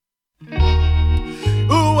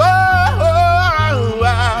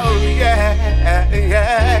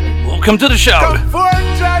Welcome to the show.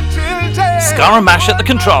 Scar and Mash at the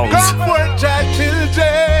controls.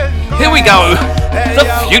 Here we go.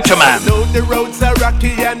 The Future Man. I know the roads are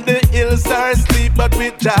rocky and the hills are steep, but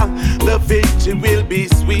with Jah, the victory will be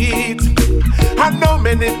sweet. I know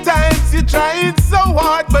many times you tried so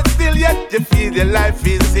hard, but still yet you feel your life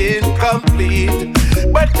is incomplete.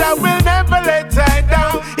 But I will never let you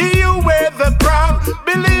down. You wear the crown.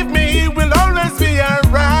 Believe me, He will always be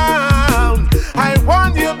around. I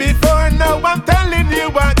warned you before, now I'm telling you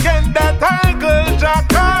again that Uncle Jah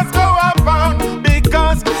cause go abound.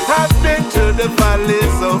 Because I've been to the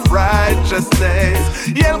valleys of righteousness.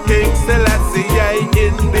 Yell King Selassie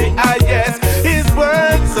in the highest. His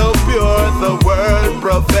word so pure, the world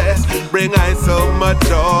profess. Bring I so much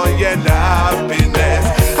joy and happiness.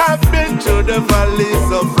 I've been to the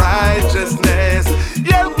valleys of righteousness.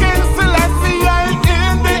 Yell King Selassie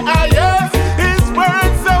in the highest. His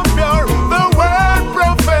word so pure, the world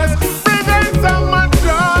profess. Bring I so much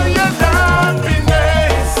joy and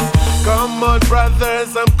happiness. Come on,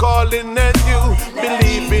 brothers, I'm calling at you.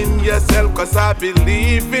 Believe in yourself, cause I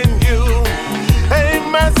believe in you. Hey,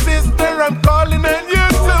 my sister, I'm calling at you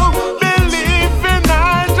too. Believe in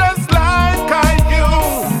I just like I you.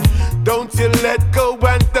 Don't you let go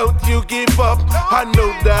and don't you give up. I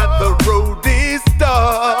know that the road is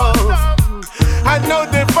tough. I know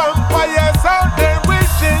the vampires out there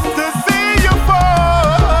wishing to see you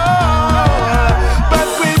fall. But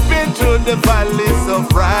we've been through the valleys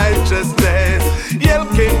of righteousness. Yell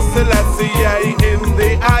King Selassie in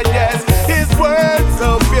the highest. His word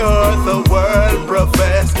so pure, the world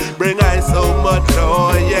profess. Bring I so much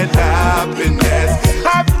joy and happiness.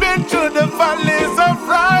 I've been to the valleys of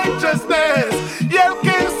righteousness. Yell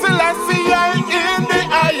King Selassie in the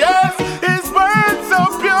highest. His word so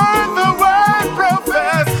pure, the world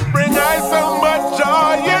profess. Bring I so much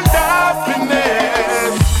joy and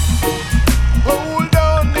happiness. Hold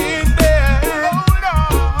on in there.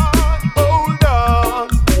 Hold on.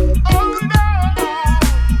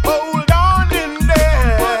 Hold on in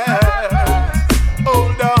there.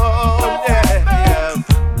 Hold on, yeah.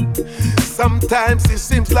 Sometimes it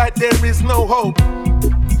seems like there is no hope,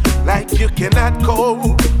 like you cannot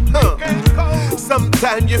cope.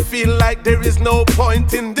 Sometimes you feel like there is no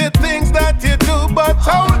point in the things that you do, but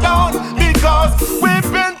hold on, because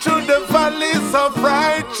we've been through the valleys of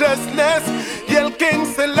righteousness. Yell King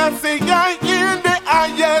Selassie in the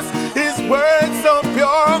highest. His word so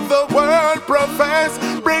pure, the world profess.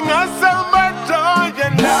 Bring us so much joy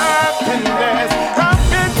and happiness. I've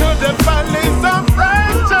been to the valleys of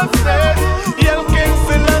righteousness. Yell King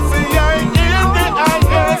Selassie in the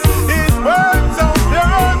highest. His word so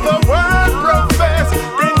pure, the world profess.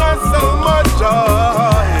 Bring us so much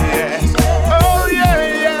joy. Yes. Oh yeah,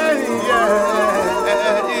 yeah, yeah,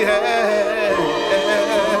 yeah.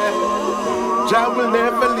 Jah will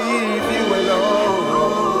never leave you alone.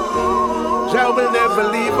 Jah will never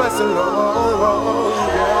leave us alone.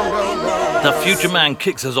 The Future Man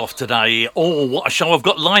kicks us off today. Oh, what a show I've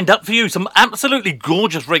got lined up for you. Some absolutely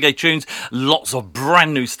gorgeous reggae tunes, lots of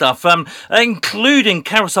brand new stuff, including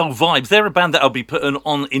Carousel Vibes. They're a band that I'll be putting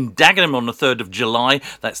on in Dagenham on the 3rd of July.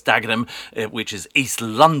 That's Dagenham, which is East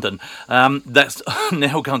London. That's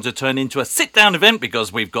now going to turn into a sit-down event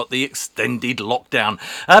because we've got the extended lockdown.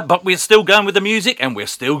 But we're still going with the music, and we're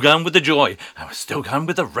still going with the joy, and we're still going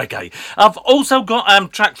with the reggae. I've also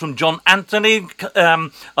got tracks from John Anthony.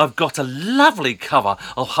 I've got a lovely cover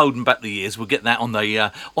of Holding Back the Years. We'll get that on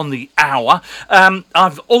the hour.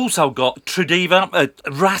 I've also got Tradiva,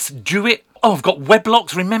 Ras Jewett. Oh, I've got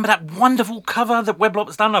Weblocks. Remember that wonderful cover that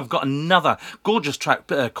Weblocks done? I've got another gorgeous track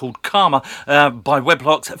called Karma by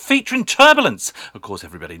Weblocks featuring Turbulence. Of course,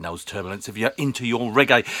 everybody knows Turbulence if you're into your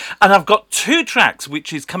reggae. And I've got two tracks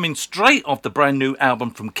which is coming straight off the brand new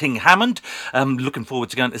album from King Hammond. Looking forward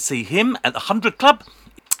to going to see him at the 100 Club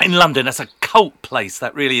in London. That's a cult place,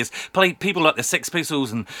 that really is. People like the Sex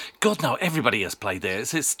Pistols and God no, everybody has played there.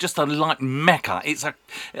 It's just a like mecca.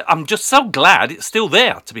 I'm just so glad it's still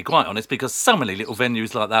there, to be quite honest, because so many little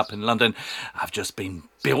venues like that up in London have just been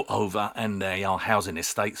built over and they are housing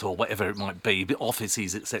estates or whatever it might be,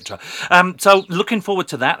 offices, etc. So looking forward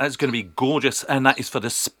to that. That's going to be gorgeous, and that is for the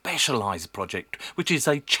Specialised Project, which is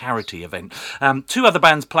a charity event. Two other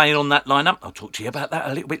bands playing on that lineup. I'll talk to you about that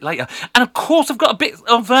a little bit later. And of course, I've got a bit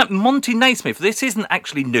of Monty Naismith. This isn't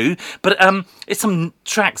actually new, but it's some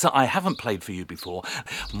tracks that I haven't played for you before.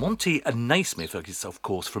 Monty Naismith is, of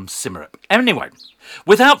course, from Symarip. Anyway,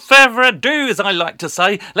 without further ado, as I like to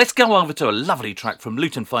say, let's go over to a lovely track from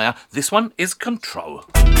Luton Fire. This one is Control.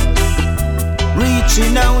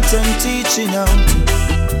 Reaching out and teaching out.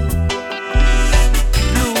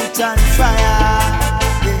 Luton Fire.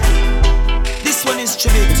 Yeah. bonus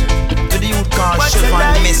tribute to the youth called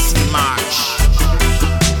Chevron Messi March.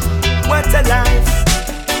 What a life,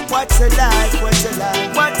 what a life, what a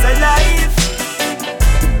life, what a life,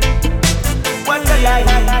 what a life.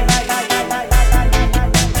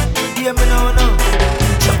 Yeah, me no.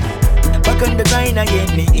 Back on the grind again,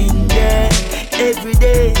 me in there. Every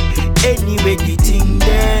day, anyway the thing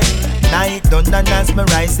there. Night done and as me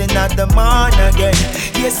rising at the morn again.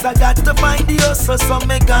 Yes, I got to find the hustle, so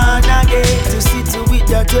me gone again. To see to it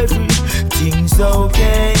that everything's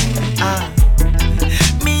okay.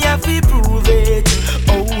 Me have to prove it.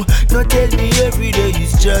 Oh, don't tell me every day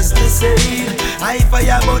is just the same. I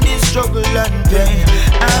fire about this struggle and pain.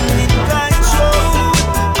 I'm in control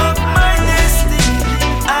of my destiny.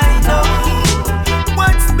 I know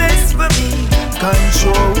what's best for me.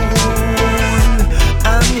 Control,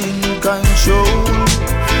 I'm in control.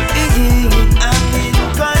 I'm in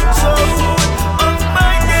control of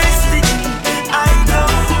my destiny. I know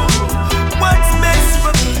what's best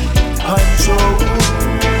for me. Control,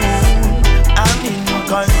 I'm in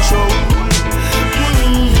control.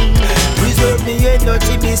 Preserve me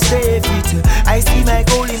energy, me save it. I see my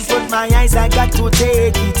goal in front my eyes, I got to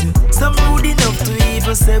take it. Some rude enough to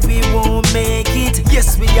even say we won't make it.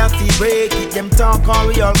 Yes, we have to break it. Them talk all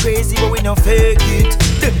we all crazy, but we no fake it.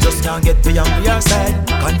 Them just can't get beyond your side.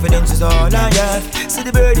 Confidence is all I have. See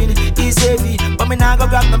the burden is heavy, but me nah go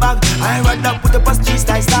grab my bag. I ride up with the past street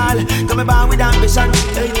style. Coming back with ambition,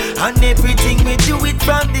 hey. And everything we do it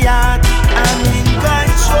from the heart. I'm in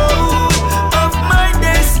control of my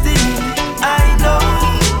destiny. I know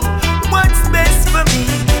what's best for me.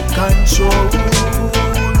 Control,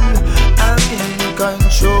 I'm in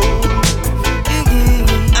control.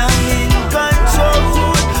 I'm in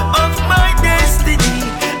control of my destiny.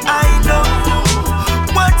 I know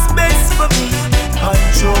what's best for me.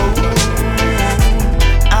 Control,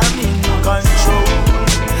 I'm in control.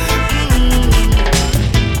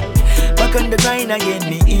 Back on the grind again,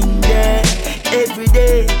 me in there. Every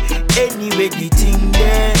day, anyway the thing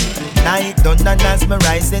there. Night done and as me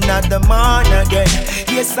rising at the morn again.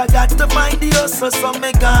 Yes, I got to find the hustle, so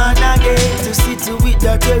me gone again. To see to it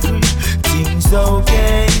that everything's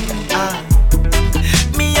okay.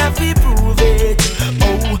 Me have to prove it.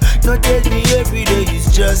 Oh, don't tell me every day is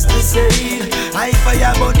just the same. I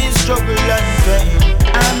fire about this struggle and pain.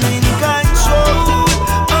 I'm in control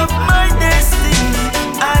of my destiny.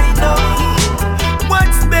 I know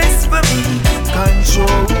what's best for me.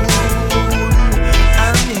 Control,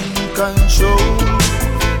 I'm in control.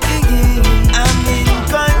 I'm in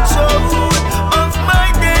control of my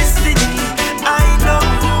destiny. I know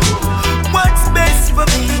what's best for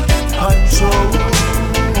me. Control,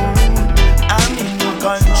 I'm in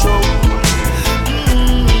control.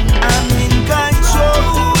 I'm in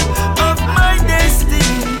control of my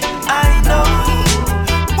destiny. I know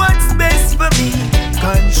what's best for me.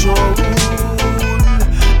 Control,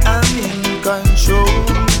 I'm in control.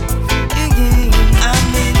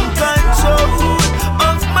 I'm in control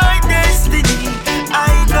of my destiny. I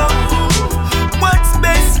know what's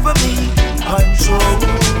best for me. Control,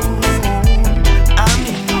 I'm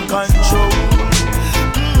in control.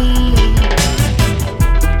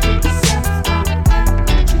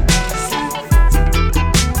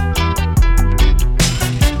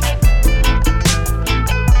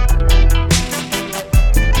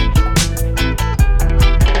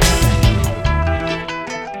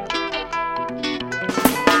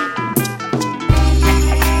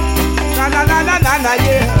 Na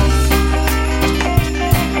yeah,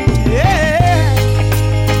 yeah,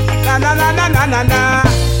 na.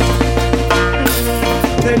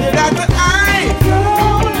 Tell you that I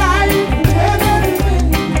don't like everything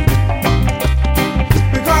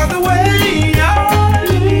because the way you're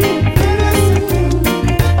living,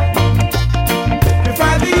 if I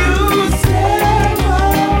do you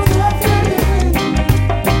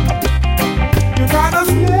you gotta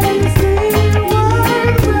stay one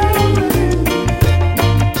way.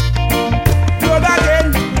 Load again,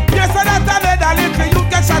 yes, I that a little you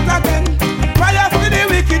get shot again. Why you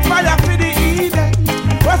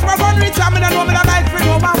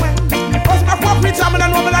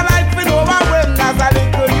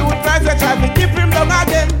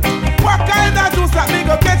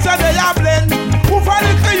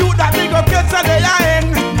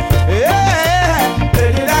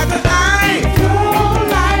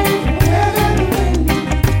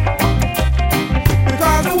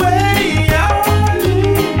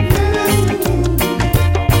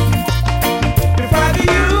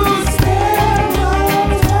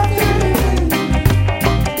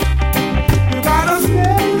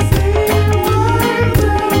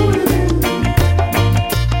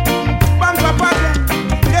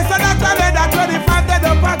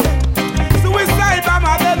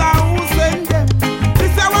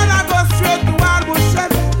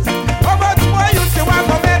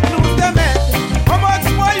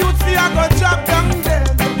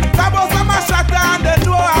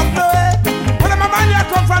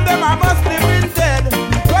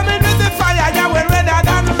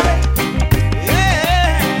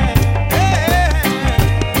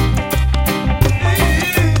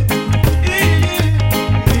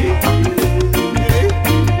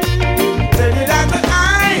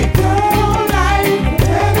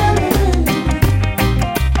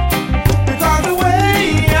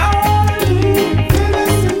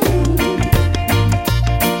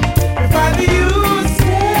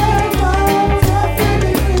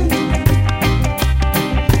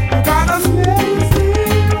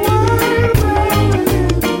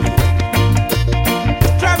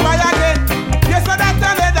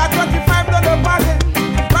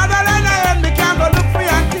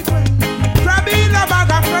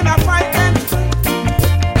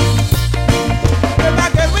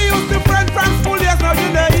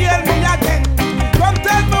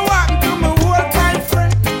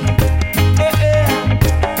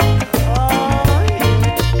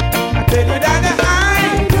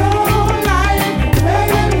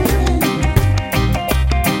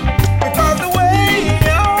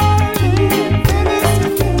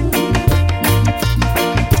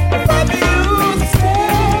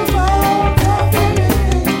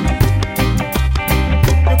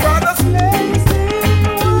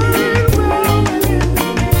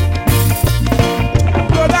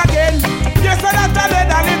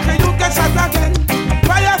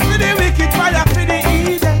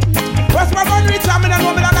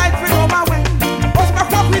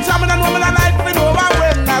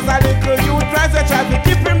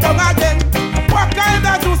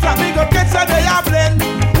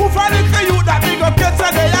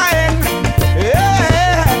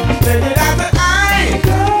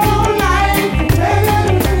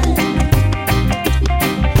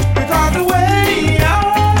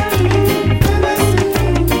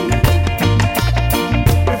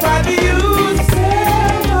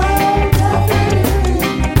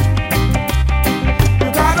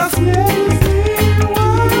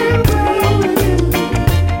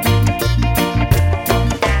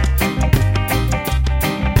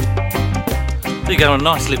go, a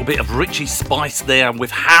nice little bit of Richie Spice there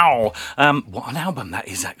with Howl. What an album that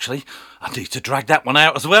is, actually. I need to drag that one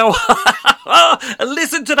out as well. And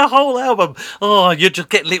listen to the whole album. Oh, you just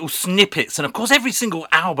get little snippets, and of course, every single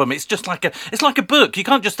album, it's like a book. You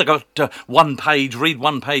can't just go to one page, read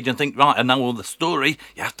one page, and think, right, I know all the story.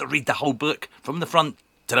 You have to read the whole book from the front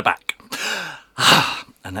to the back.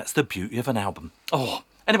 And that's the beauty of an album. Oh,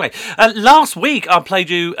 anyway, last week I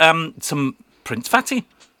played you some Prince Fatty.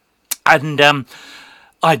 And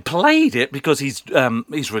I played it because he's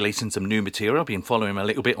releasing some new material. I've been following him a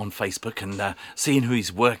little bit on Facebook and seeing who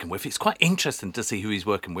he's working with. It's quite interesting to see who he's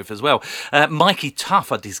working with as well. Mikey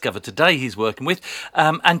Tuff, I discovered today he's working with,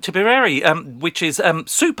 and Tipperary, which is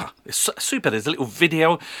super. It's super. There's a little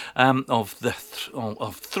video of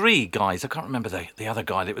three guys. I can't remember the other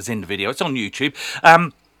guy that was in the video. It's on YouTube.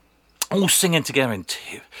 All singing together in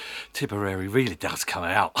Tipperary. Really does come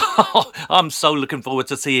out. I'm so looking forward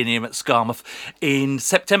to seeing him at Skarmouth in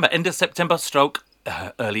September, end of September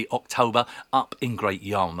 / early October, up in Great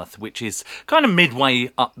Yarmouth, which is kind of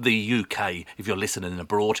midway up the UK if you're listening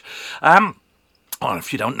abroad. Or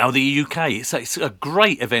if you don't know the UK, it's a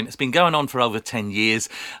great event. It's been going on for over 10 years.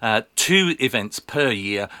 2 events per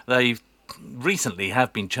year. They've recently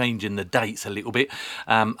have been changing the dates a little bit.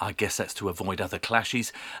 I guess that's to avoid other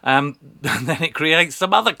clashes. And then it creates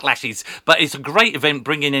some other clashes. But it's a great event,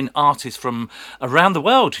 bringing in artists from around the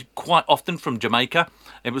world, quite often from Jamaica.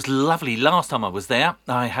 It was lovely last time I was there.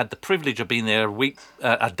 I had the privilege of being there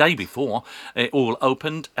a day before it all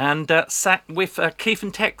opened, and sat with Keith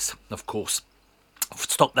and Tex, of course.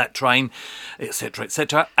 Stop That Train, etc.,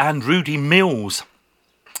 etc., and Rudy Mills.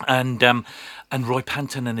 And Roy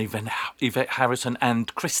Panton and Yvette Harrison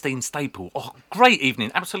and Christine Staple. Oh, great evening.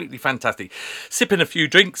 Absolutely fantastic. Sipping a few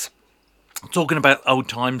drinks, talking about old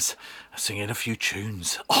times, singing a few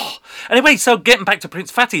tunes. Oh, anyway, so getting back to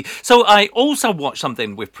Prince Fatty. So I also watched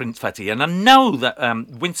something with Prince Fatty, and I know that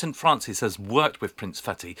Winston Francis has worked with Prince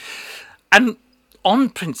Fatty. And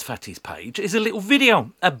on Prince Fatty's page is a little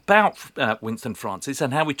video about Winston Francis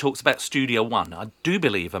and how he talks about Studio One. I do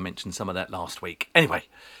believe I mentioned some of that last week. Anyway,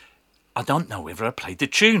 I don't know whether I played the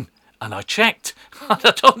tune, and I checked.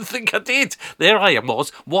 I don't think I did. There I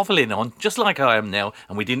was, waffling on, just like I am now,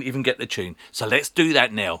 and we didn't even get the tune. So let's do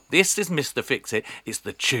that now. This is Mr. Fix-It. It's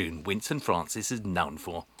the tune Winston Francis is known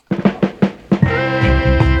for.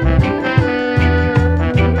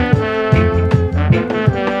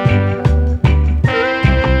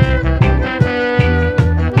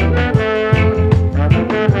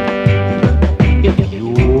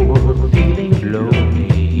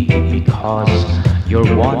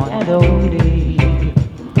 You're one and only.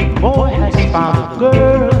 Boy has found a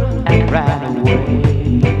girl and ran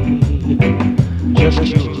away. Just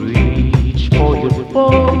you reach for your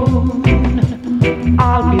phone,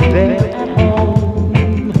 I'll be there at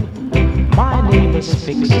home. My name is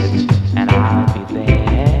Fix-It, and I'll be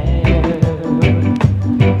there.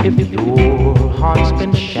 If your heart's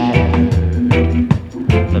been shattered,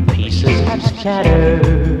 the pieces have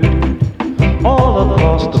scattered all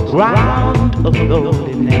across the ground of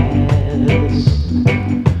loneliness.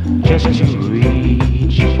 Just you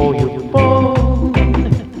reach for your phone,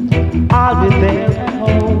 I'll be there at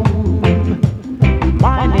home.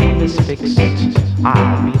 My name is Fix-It,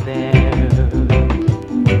 I'll be there.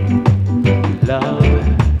 Love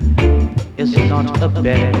is not a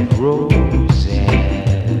bed of roses.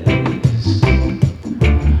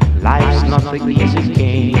 Life's not the easy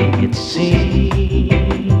game it seems.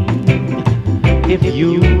 If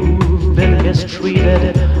you've been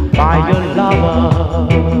mistreated by your lover,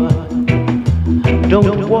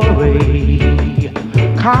 don't worry,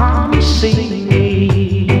 come see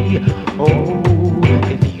me. Oh,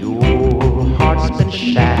 if your heart's been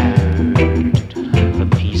shattered, the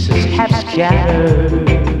pieces have scattered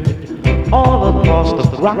all across the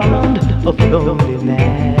ground of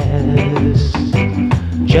loneliness.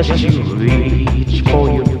 Just you reach for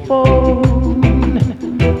your phone,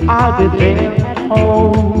 I'll be there at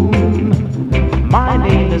home. My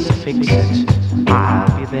name is Fix-It,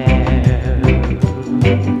 I'll be there.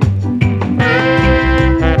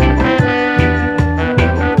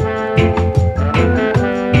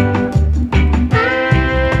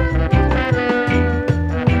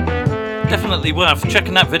 Definitely worth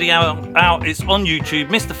checking that video out. It's on YouTube,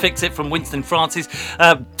 Mr. Fix-It from Winston Francis.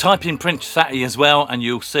 Type in Prince Fatty as well and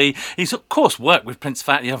you'll see. He's of course worked with Prince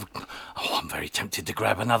Fatty. I'm very tempted to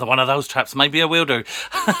grab another one of those traps. Maybe I will do.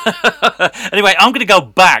 Anyway, I'm going to go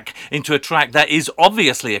back into a track that is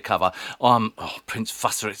obviously a cover on Prince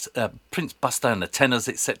Buster and the Tenors,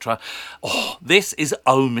 etc. Oh, this is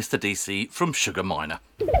Oh Mr. DC from Sugar Minor.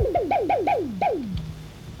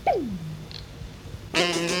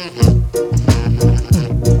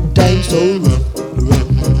 so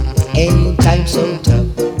rough. Ain't time so tough.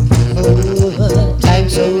 Oh, time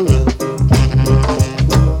so rough.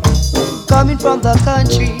 Coming from the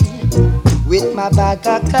country with my bag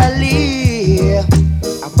of Cali,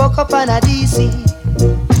 I buck up on a DC.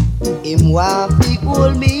 Him want big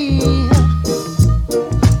hold me.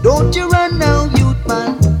 Don't you run now, youth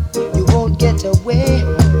man. You won't get away.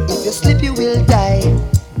 If you slip, you will die.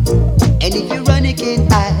 And if you run, you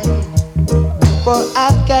can't hide. For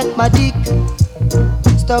I've got my dick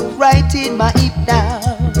stuck right in my hip now.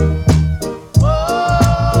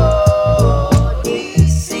 Whoa,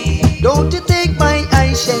 DC. Don't you take my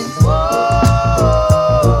eyeshine.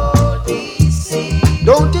 Whoa, DC.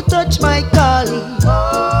 Don't you touch my collie.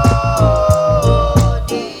 Whoa,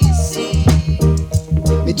 DC.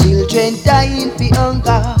 My children dying for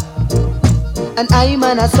hunger, and I'm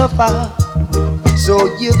gonna suffer. So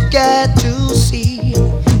you've got to see,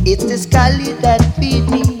 it's the Scully that feed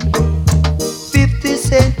me. 50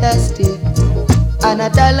 cents a stick and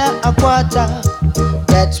 $1 a quarter.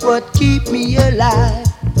 That's what keep me alive.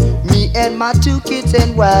 Me and my 2 kids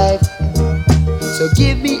and wife. So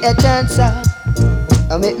give me a chance, and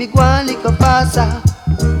make me go on like a faster.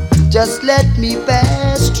 Just let me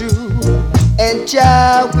pass through, and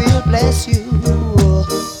Jah will bless you.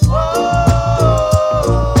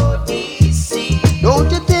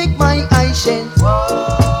 Don't you take my eyeshine.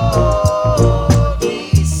 Whoa,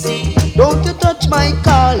 DC. Don't you touch my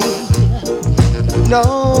collie.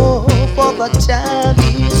 No, for the time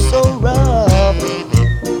is so rough.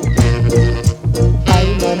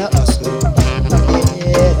 I'm gonna hustle,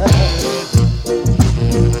 yeah.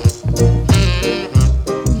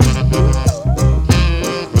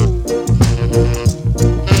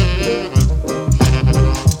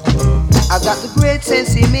 I got the great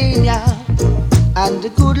sense of mania and the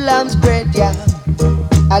good lamb's bread, yeah.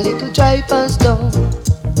 A little tripe and stone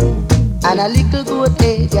and a little goat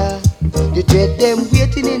head, yeah. You dread them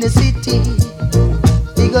waiting in the city.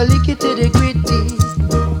 We go lick it to the gritty.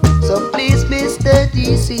 So please, Mr.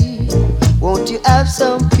 DC, won't you have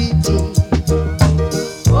some pity?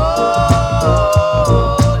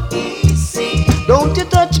 Oh, DC. Don't you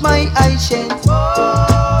touch my eyeshine.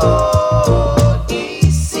 Oh,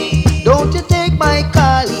 DC. Don't you take my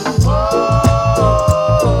collie.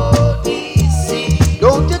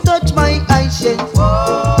 Don't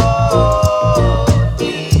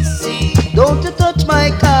you touch my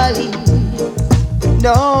collie.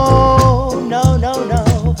 No, no, no,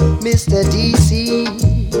 no, Mr. DC.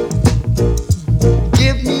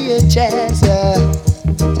 Give me a chance,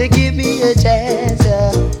 to give me a chance,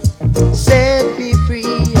 set me free,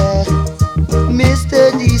 Mr.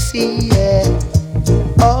 DC,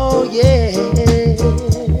 oh yeah.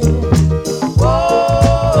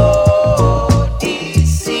 Whoa,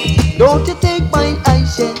 DC. Don't you take my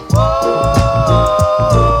eyeshine.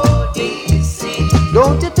 Whoa, DC.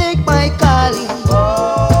 Don't you take my collie.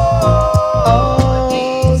 Oh,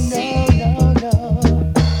 no, no,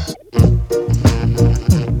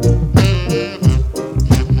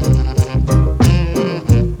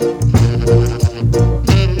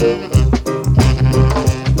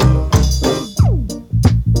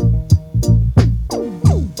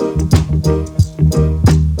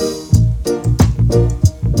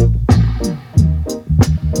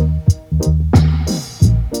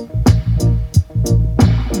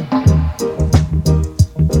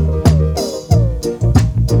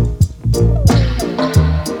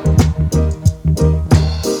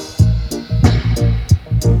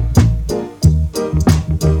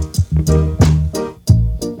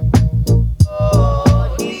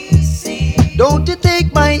 Don't you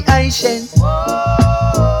take my eyeshine.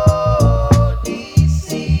 Whoa,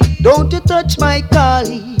 DC. Don't you touch my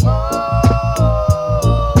collie. Whoa,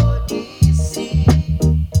 DC.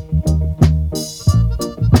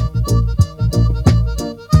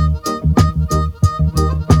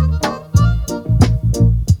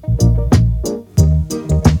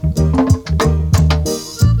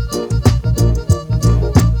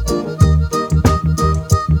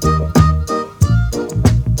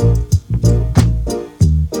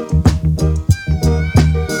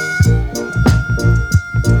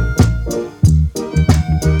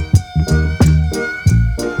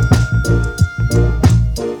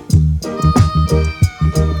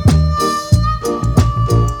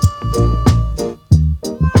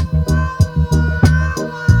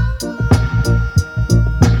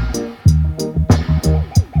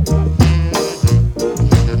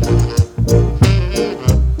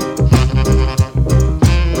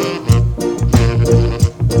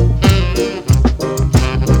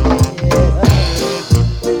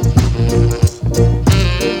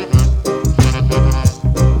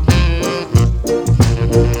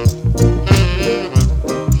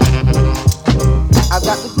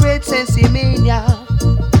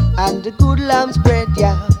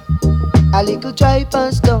 little tripe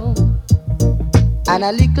and stone and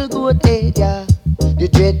a little goat head, yeah. The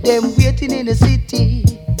dread them waiting in the city.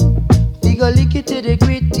 We go lick it to the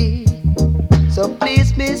gritty. So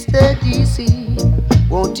please, Mr. DC,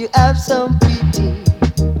 won't you have some pity?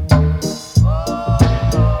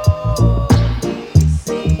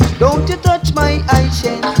 Don't you touch my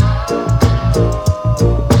eyeshed.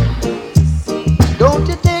 Don't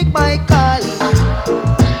you take my calling.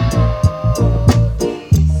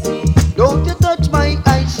 Don't you touch my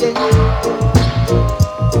eyeshed.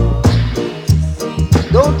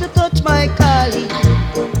 Don't you touch my calling.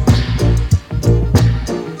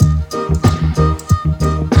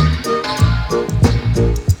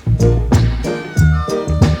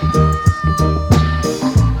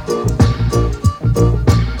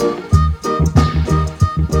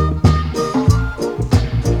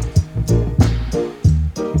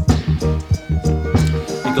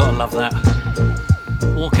 Love that.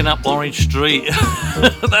 Walking up Orange Street.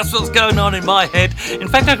 That's what's going on in my head. In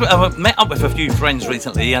fact, I met up with a few friends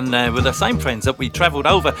recently, and with the same friends that we travelled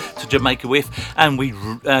over to Jamaica with, and we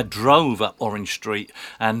drove up Orange Street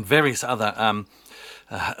and various other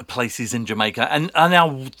places in Jamaica, and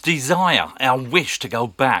our desire, our wish to go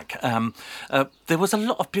back. There was a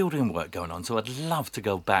lot of building work going on, so I'd love to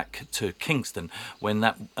go back to Kingston when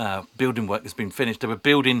that building work has been finished. They were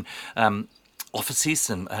building offices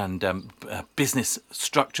and business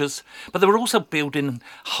structures, but they were also building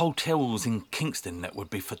hotels in Kingston that would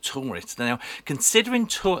be for tourists. Now, considering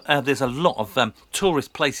there's a lot of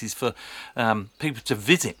tourist places for people to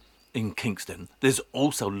visit in Kingston, there's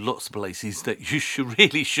also lots of places that you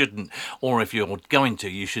really shouldn't, or if you're going to,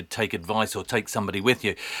 you should take advice or take somebody with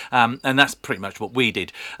you, and that's pretty much what we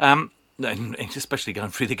did. And especially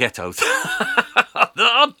going through the ghettos.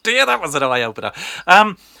 Oh dear, that was an eye-opener.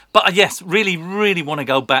 But yes, really, really want to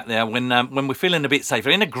go back there when we're feeling a bit safer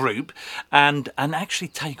in a group, and actually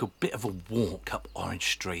take a bit of a walk up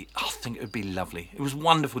Orange Street. I think it would be lovely. It was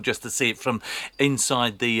wonderful just to see it from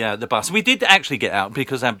inside the bus. We did actually get out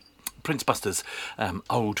because Prince Buster's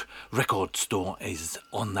old record store is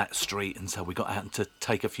on that street, and so we got out to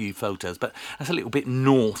take a few photos. But that's a little bit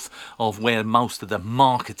north of where most of the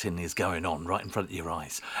marketing is going on, right in front of your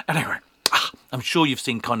eyes. Anyway, I'm sure you've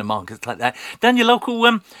seen kind of markets like that down your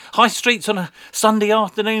local high streets on a Sunday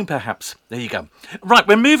afternoon, perhaps. There you go. Right,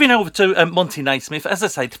 we're moving over to Monty Naismith, as I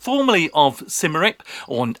said, formerly of Symarip,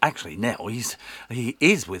 or actually now he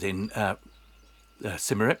is within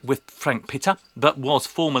Symarip with Frank Pitter, but was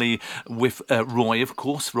formerly with Roy, of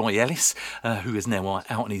course, Roy Ellis, who is now out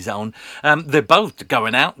on his own. They're both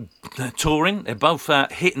going out, touring, they're both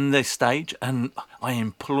hitting their stage, and I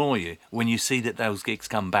implore you, when you see that those gigs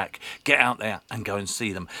come back, get out there and go and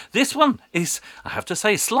see them. This one is, I have to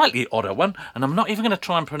say, a slightly odder one, and I'm not even going to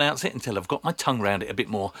try and pronounce it until I've got my tongue around it a bit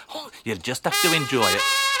more. You'll just have to enjoy it.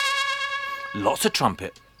 Lots of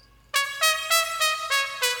trumpet.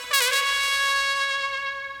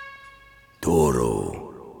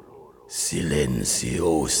 Toro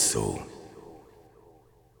silencioso.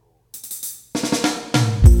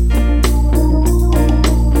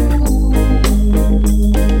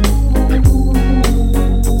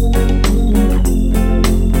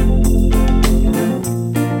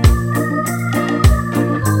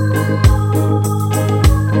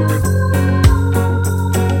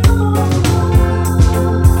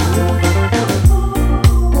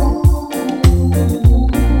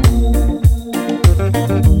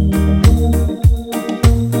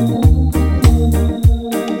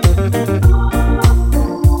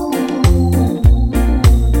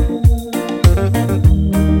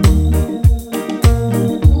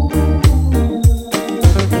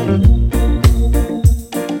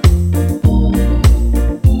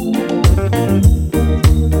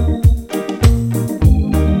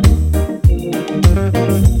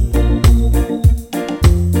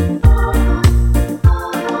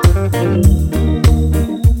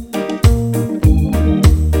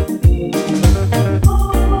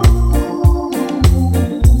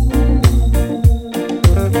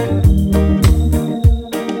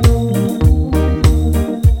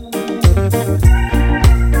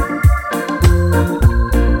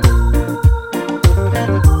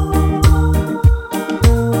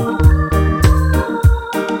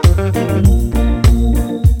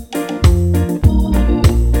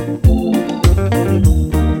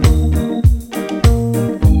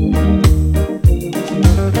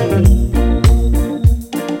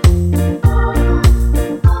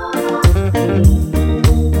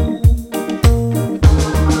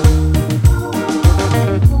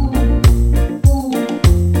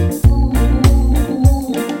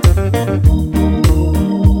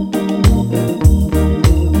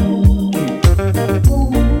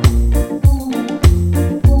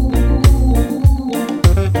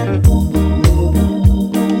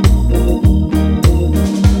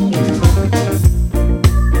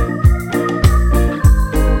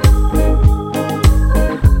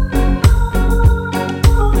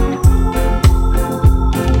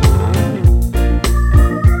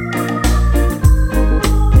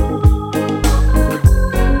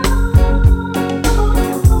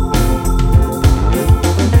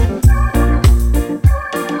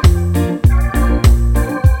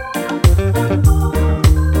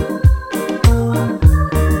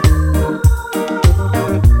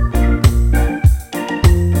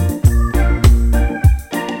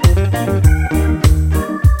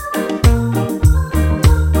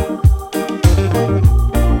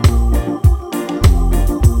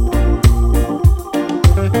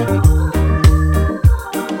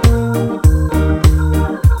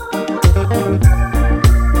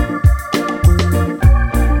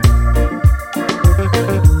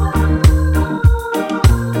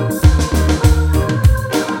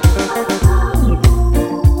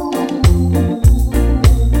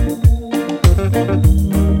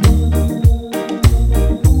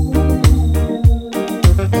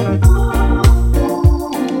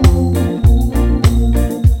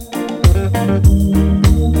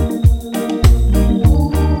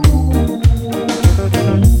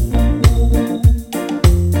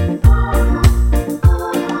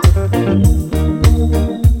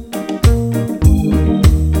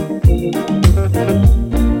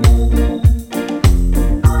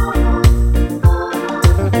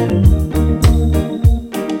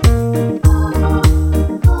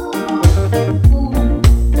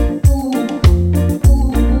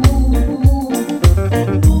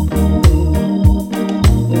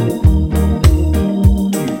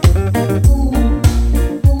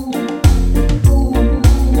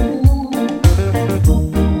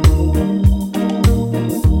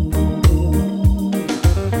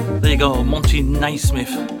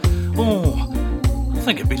 Naismith. Oh, I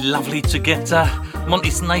think it'd be lovely to get Monty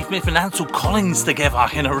Naismith and Ansel Collins together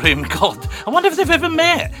in a room. God, I wonder if they've ever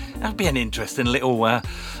met. That'd be an interesting little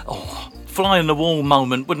fly on the wall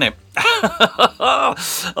moment, wouldn't it?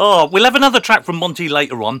 Oh, we'll have another track from Monty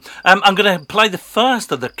later on. I'm going to play the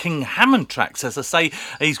first of the King Hammond tracks. As I say,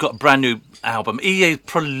 he's got a brand new album. He is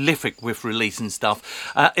prolific with releasing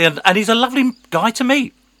stuff, and he's a lovely guy to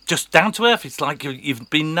meet. Just down to earth. It's like you've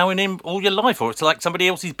been knowing him all your life, or it's like somebody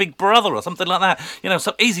else's big brother or something like that. You know,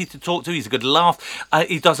 so easy to talk to. He's a good laugh.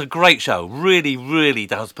 He does a great show. Really, really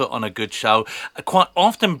does put on a good show. Quite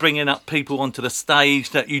often bringing up people onto the stage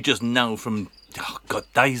that you just know from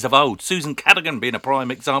days of old. Susan Cadogan being a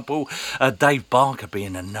prime example. Dave Barker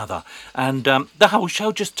being another. And the whole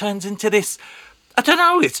show just turns into this. I don't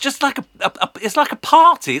know, it's just like it's like a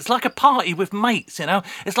party. It's like a party with mates, you know.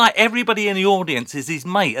 It's like everybody in the audience is his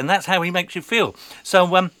mate, and that's how he makes you feel.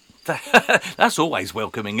 So that's always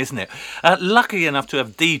welcoming, isn't it? Lucky enough to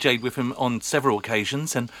have DJ'd with him on several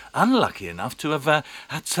occasions, and unlucky enough to have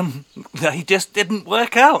had some. They just didn't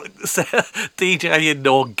work out. DJing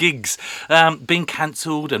or gigs being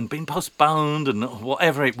cancelled and being postponed and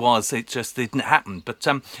whatever it was, it just didn't happen. But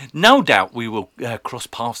no doubt we will cross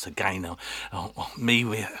paths again.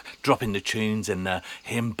 Me dropping the tunes and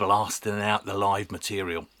him blasting out the live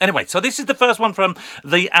material. Anyway, so this is the first one from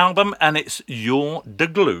the album, and it's You're the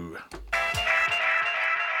Glue.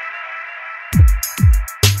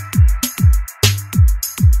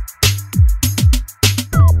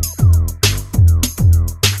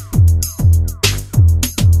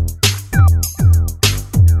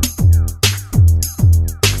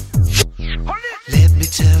 Let me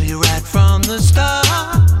tell you right from the start,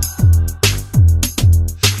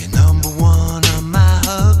 you're number one on my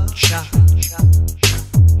hug chart.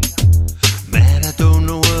 Man, I don't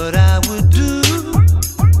know what I would do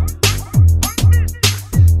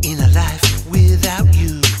in a life without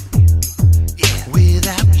you. Yeah,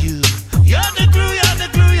 without you. You're the glue, you're the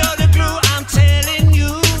glue, you're the glue, I'm telling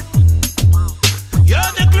you.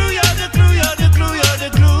 You're the glue, you're the glue, you're the glue, you're the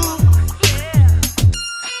glue.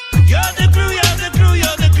 You're the glue, you're the glue,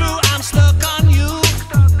 you're the glue, I'm stuck on you.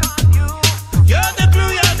 You're the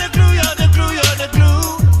glue, you're the glue, you're the glue, you're the glue.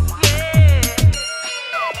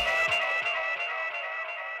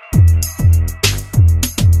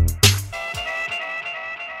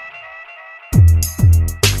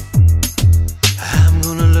 I'm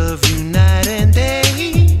gonna love you night and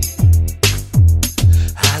day.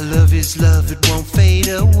 Our love is love, it won't fade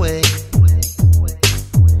away.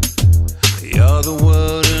 You're the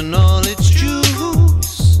world and all its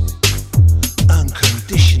juice.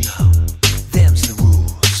 Unconditional, them's the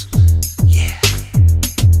rules. Yeah.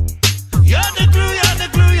 You're the glue, you're the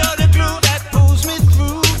glue, you're the glue that pulls me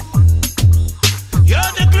through.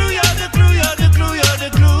 You're the glue, you're the glue, you're the glue, you're the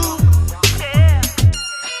glue.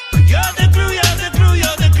 You're the glue, you're the glue,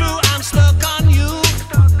 you're the glue, I'm stuck on you.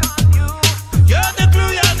 You're the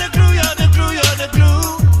glue, you're the glue, you're the glue, you're the glue.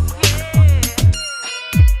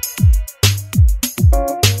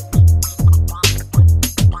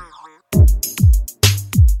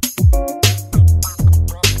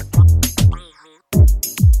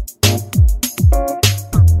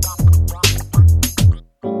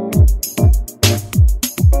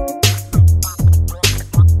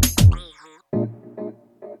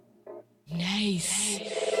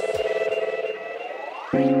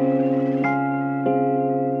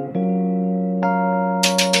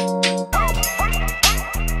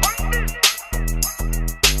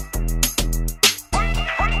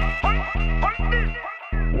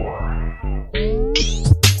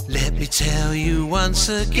 Let me tell you once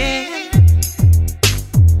again,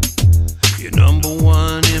 you're number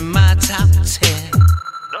one in my top 10.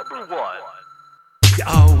 Number one. You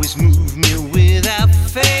always move me without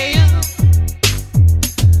fail.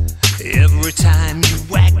 Every time you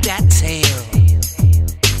wag that tail.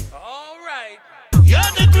 All right.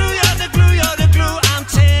 You're the glue, you're the glue, you're the glue, I'm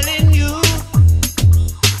telling you.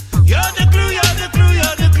 You're the glue, you're the glue,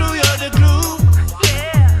 you're the glue, you're the glue.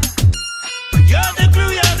 Yeah. You're the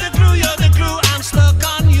glue, you're the glue, you're the glue, I'm stuck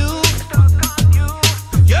on you.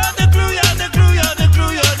 You're the glue, you're the glue, you're the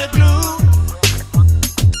glue, you're the glue.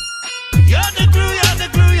 You're the glue, you're the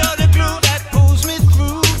glue, you're the glue that pulls me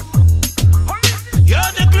through.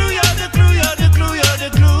 You're the glue, you're the glue, you're the glue, you're the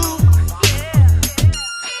glue.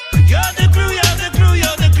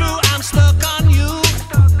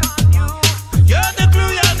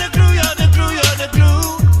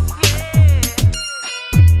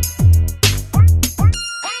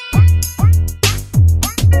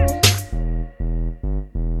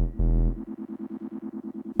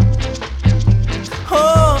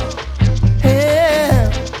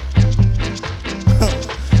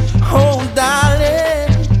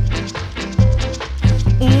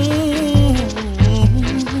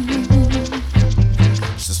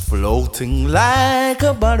 Floating like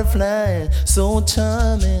a butterfly, so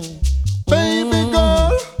charming. Baby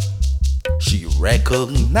girl. She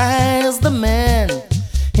recognized the man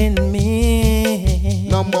in me.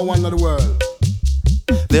 Number one of the world.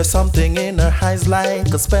 There's something in her eyes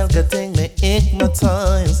like a spell getting me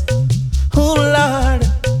hypnotized. Oh Lord,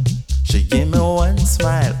 she gave me one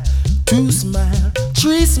smile, two smile,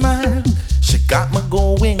 three smile. She got me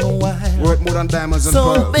going wild. Worth more than diamonds and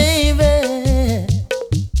so pearls. baby,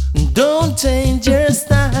 don't change your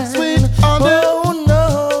style. Sweet honey. Oh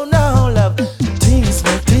no, no love. Tease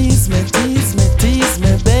me, tease me, tease me, tease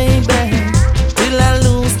me, baby, till I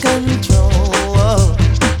lose control.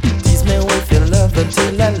 Tease me with your love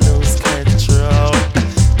until I lose control.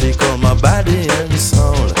 Take on my body and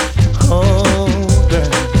soul. Oh girl.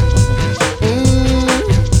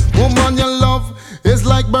 Woman, your love is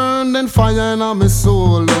like burning fire in my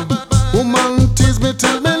soul. Woman, tease me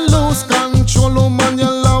till me lose control. Woman,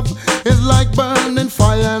 your love is like burning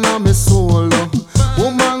fire in my soul.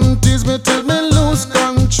 Woman, tease me till me lose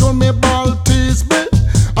control. Me ball tease me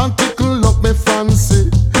and tickle up me fancy.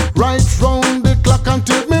 Right round the clock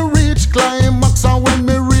until me reach climax. And when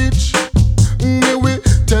me reach, me will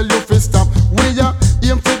tell you fi stop. We are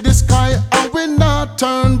aim for the sky and we not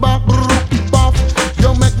turn back. Buff,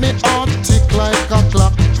 you make me heart tick like a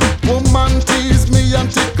clock. Woman, tease me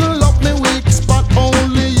and tickle up me weak spot.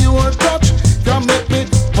 Only your touch can make me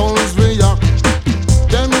pulse react.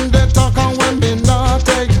 Them they talk and when me not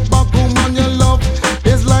take back. Woman, your love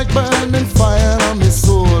is like burning fire on me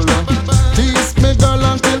soul. Tease me girl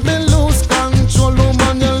until me lose control.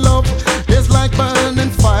 Woman, your love is like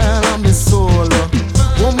burning fire on me soul.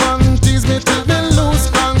 Woman, tease me till me lose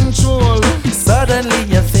control. Suddenly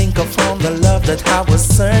you think I found the love that I was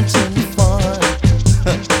searching for.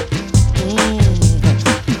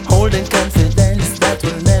 Holding confidence that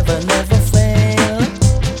will never, never fail.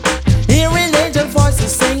 Hearing angel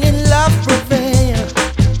voices singing love prevail.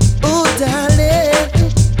 Ooh, darling.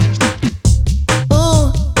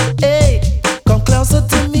 Ooh, hey, come closer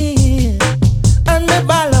to me. And me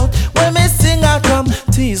ball out when me sing out, come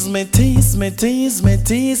tease me, tease me, tease me,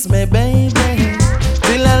 tease me, baby,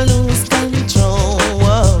 till I lose control.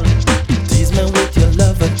 Tease me with your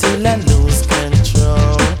love until I lose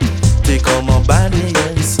control. Take on my body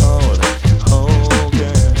and soul. Oh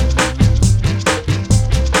girl.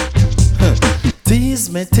 Tease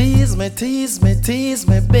me, tease me, tease me, tease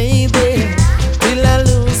me, baby, till I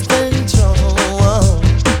lose control.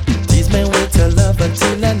 Tease me with your love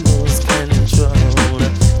until I lose control.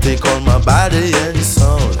 Take on my body and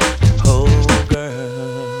soul. Oh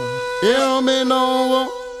girl. Hear me now.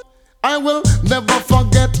 I will never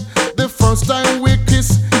forget the first time we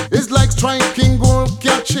kiss. It's like striking gold,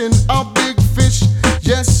 catching a big fish.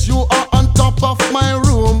 Yes, you are on top of my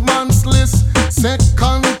romance list.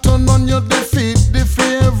 Second to none, you defeat the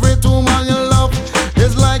favorite woman. Your love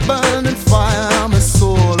is like burning fire, my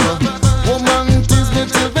soul. Woman, tease me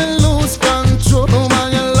till we lose control.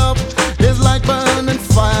 Woman, your love is like burning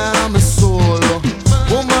fire, my soul.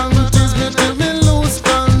 Woman, tease me till we lose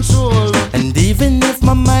control. And even if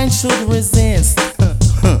my mind should resist,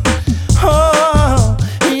 oh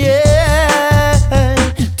yeah,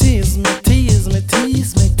 tease me, tease me,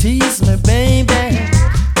 tease me, tease me, baby,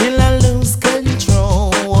 till I lose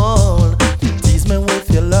control. Tease me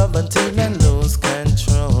with your love until I lose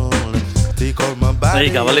control. Take all my body. There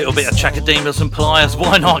you go, a little bit of Chakademus and Pliers.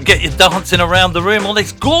 Why not get you dancing around the room on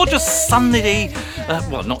this gorgeous sunny,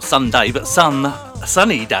 well, not Sunday, but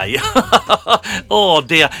sunny day. Oh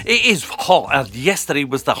dear, it is hot. Yesterday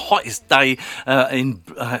was the hottest day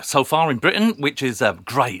so far in Britain, which is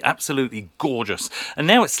great, absolutely gorgeous. And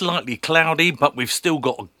now it's slightly cloudy, but we've still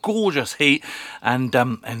got a gorgeous heat. And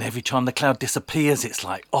every time the cloud disappears, it's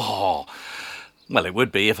like, oh. Well, it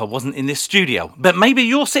would be if I wasn't in this studio. But maybe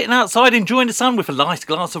you're sitting outside enjoying the sun with a nice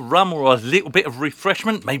glass of rum or a little bit of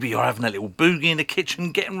refreshment. Maybe you're having a little boogie in the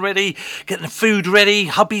kitchen, getting ready, getting the food ready.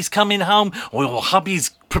 Hubby's coming home, or your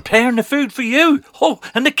hubby's preparing the food for you. Oh,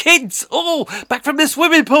 and the kids. Oh, back from the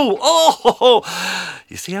swimming pool. Oh,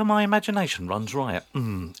 you see how my imagination runs riot.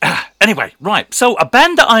 Anyway, right. So a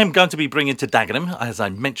band that I am going to be bringing to Dagenham, as I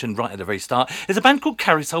mentioned right at the very start, is a band called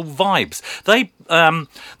Carousel Vibes. They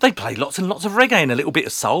play lots and lots of reggae and a little bit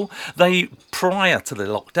of soul. They, prior to the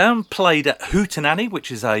lockdown, played at Hootenanny, which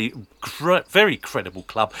is a very credible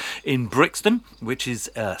club in Brixton, which is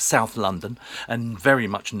South London, and very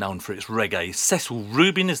much known for its reggae. Cecil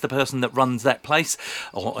Rubin is the person that runs that place,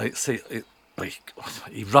 or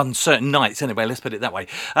he runs certain nights anyway, let's put it that way.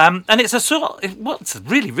 And it's a sort of, what's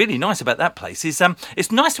really, really nice about that place is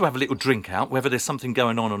it's nice to have a little drink out, whether there's something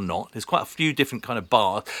going on or not. There's quite a few different kind of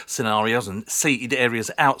bar scenarios and seated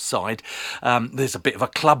areas outside. There's a bit of a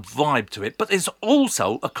club vibe to it, but there's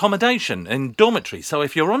also accommodation and dormitory. So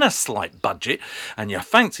if you're on a slight budget and you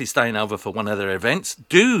fancy staying over for one of their events,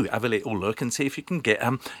 do have a little look and see if you can get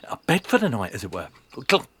a bed for the night, as it were.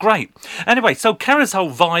 Great. Anyway, so Carousel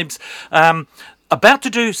Vibes about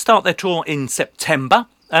to start their tour in September.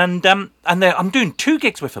 And I'm doing 2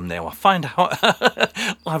 gigs with them now. I find out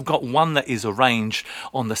I've got one that is arranged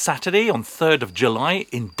on the Saturday, on 3rd of July,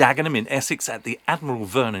 in Dagenham in Essex at the Admiral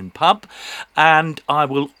Vernon pub. And I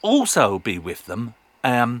will also be with them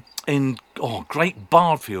in Great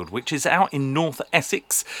Barfield, which is out in North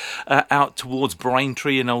Essex, out towards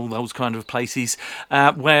Braintree and all those kind of places,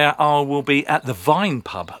 where I will be at the Vine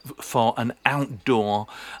pub for an outdoor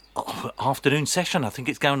afternoon session. I think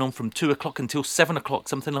it's going on from 2 o'clock until 7 o'clock,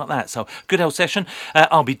 something like that. So good old session.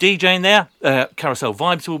 I'll be DJing there. Carousel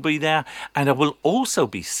Vibes will be there, and I will also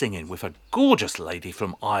be singing with a gorgeous lady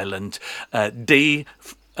from Ireland, Dee.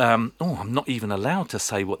 I'm not even allowed to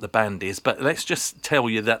say what the band is, but let's just tell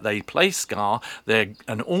you that they play ska. They're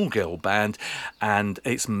an all-girl band, and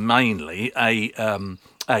it's mainly a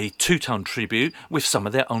 2-tone tribute with some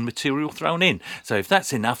of their own material thrown in. So if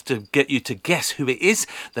that's enough to get you to guess who it is,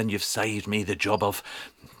 then you've saved me the job of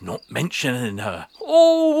not mentioning her.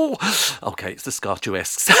 Oh, okay, it's the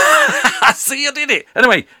Scartuesques. I see you did it.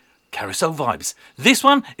 Anyway, Carousel Vibes. This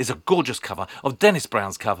one is a gorgeous cover of Dennis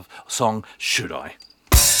Brown's cover song, Should I?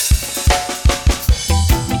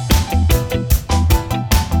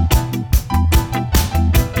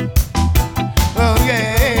 Oh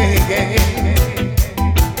yeah, yeah.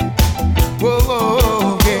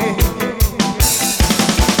 Whoa, yeah.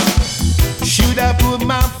 Should I put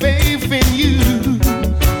my faith in you?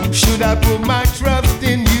 Should I put my trust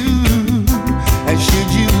in you? And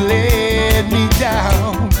should you let me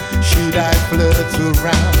down? Should I flirt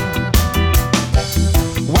around?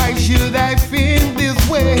 Why should I feel this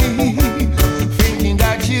way? Thinking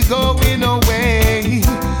that you're going away.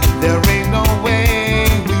 There ain't no way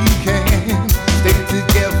we can stay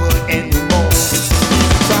together anymore.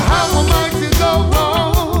 So how am I to go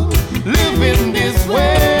on living this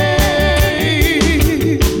way?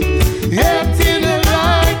 Acting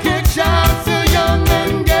like a child so young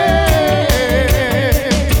and gay.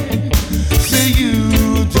 So you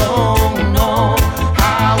don't know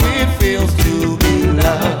how it feels to be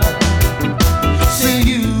loved. So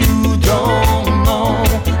you don't know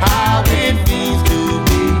how it feels to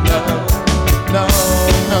be loved. No,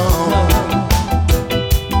 no.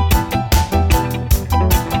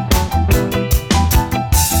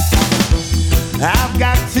 I've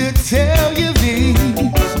got to tell you this.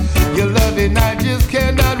 Your loving I just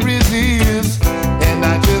cannot resist. And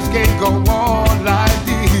I just can't go on like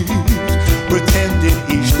this, pretending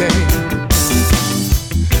each day.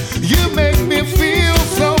 You make me feel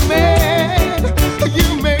so mad.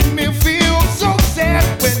 You make me feel so sad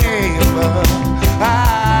whenever I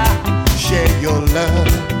share your love.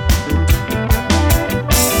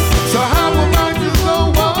 So how am I to go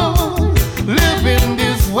on living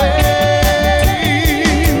this way?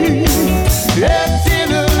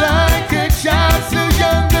 Acting like a child so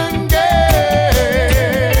young and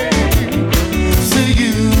gay.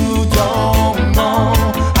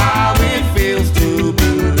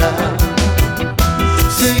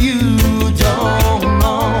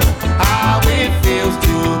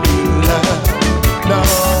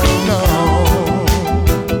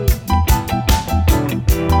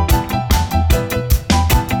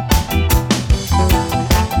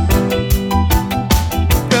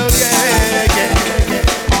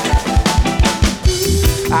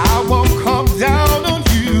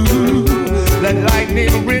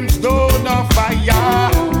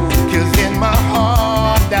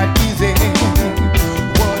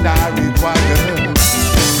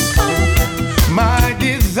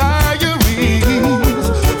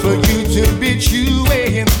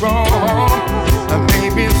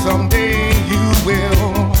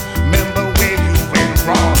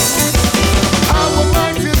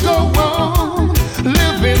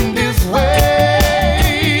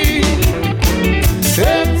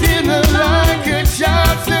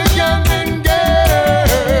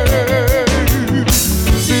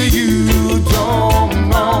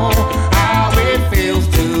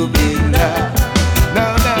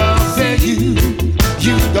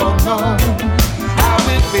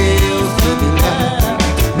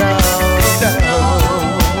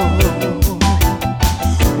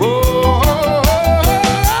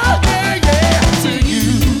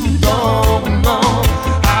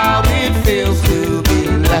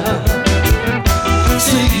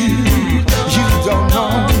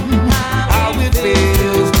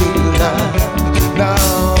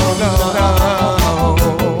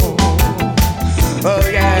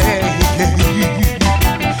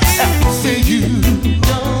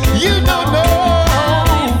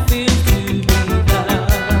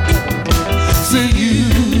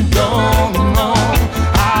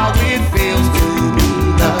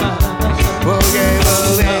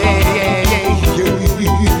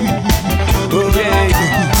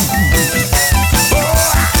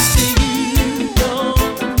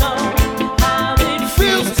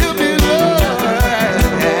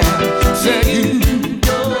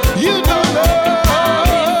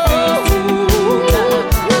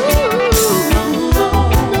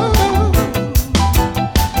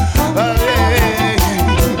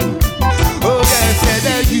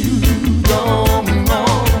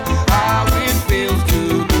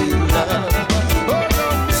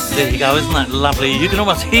 There you go, isn't that lovely? You can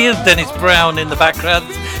almost hear Dennis Brown in the background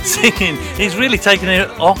singing. He's really taken it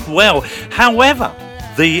off well. However,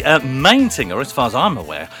 the main singer, as far as I'm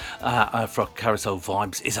aware, for Carousel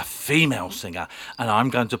Vibes is a female singer, and I'm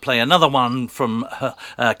going to play another one from her,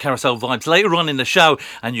 Carousel Vibes later on in the show,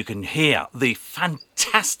 and you can hear the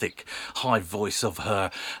fantastic high voice of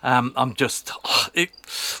her. I'm just,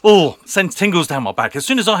 sends tingles down my back. As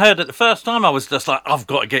soon as I heard it the first time, I was just like, I've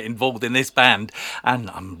got to get involved in this band,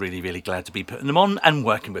 and I'm really, really glad to be putting them on and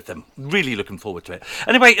working with them. Really looking forward to it.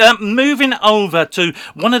 Anyway, moving over to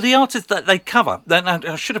one of the artists that they cover.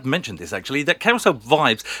 I should have mentioned this actually, that Carousel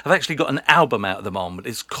Vibes have actually got an album out at the moment.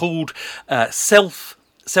 It's called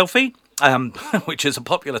Selfie. Which is a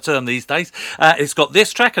popular term these days. It's got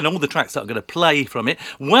this track and all the tracks that I'm going to play from it.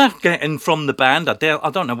 Worth getting from the band. I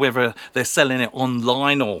don't know whether they're selling it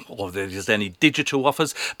online or there's any digital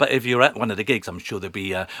offers, but if you're at one of the gigs, I'm sure there'll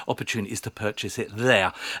be opportunities to purchase it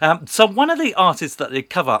there. So one of the artists that they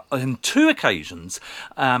cover on 2 occasions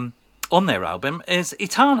on their album is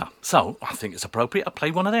Etana. So I think it's appropriate to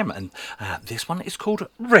play one of them, and this one is called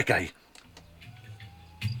Reggae.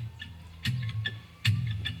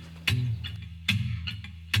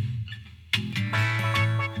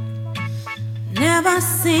 Never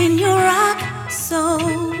seen you rock so.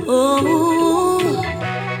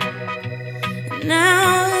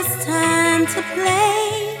 Now it's time to play.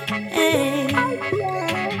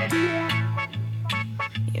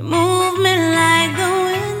 You move me like the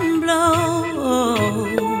wind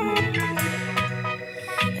blows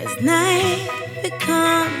as night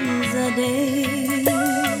becomes a day.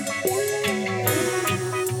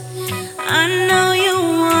 I know you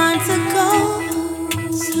want to go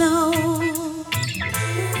slow,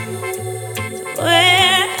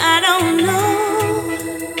 where I don't know,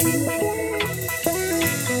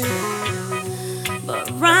 but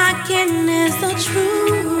rocking is the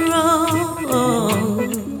true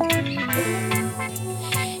road.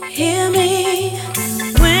 Hear me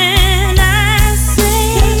when I say,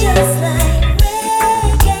 just like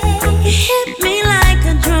reggae. You hit me like a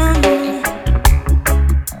drum.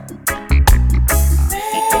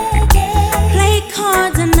 Reggae. Play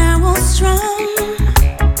cards and I will strum.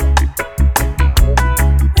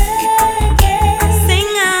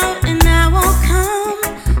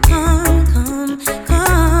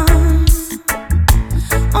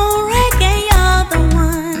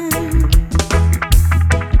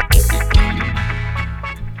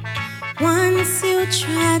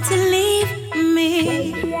 To leave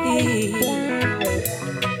me,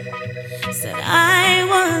 said I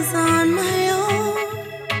was on my own.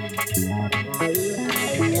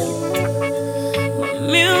 But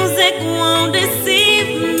music won't deceive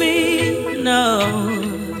me, no.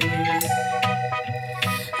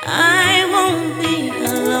 I won't be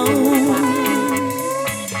alone.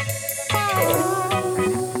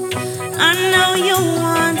 I know you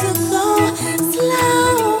want to go slow,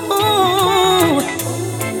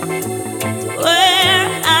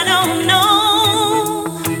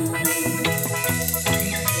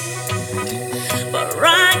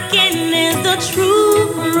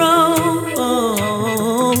 true road.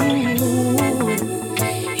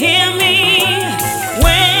 Hear me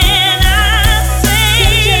when I say,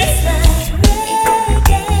 just like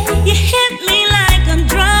reggae. You hit me like a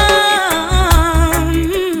drum.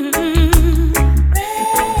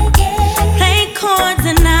 Reggae. Play chords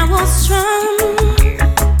and I will strum.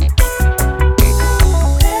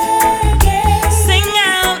 Reggae. Sing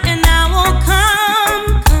out and I will come.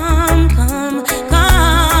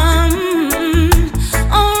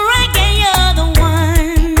 Oh, reggae, you're the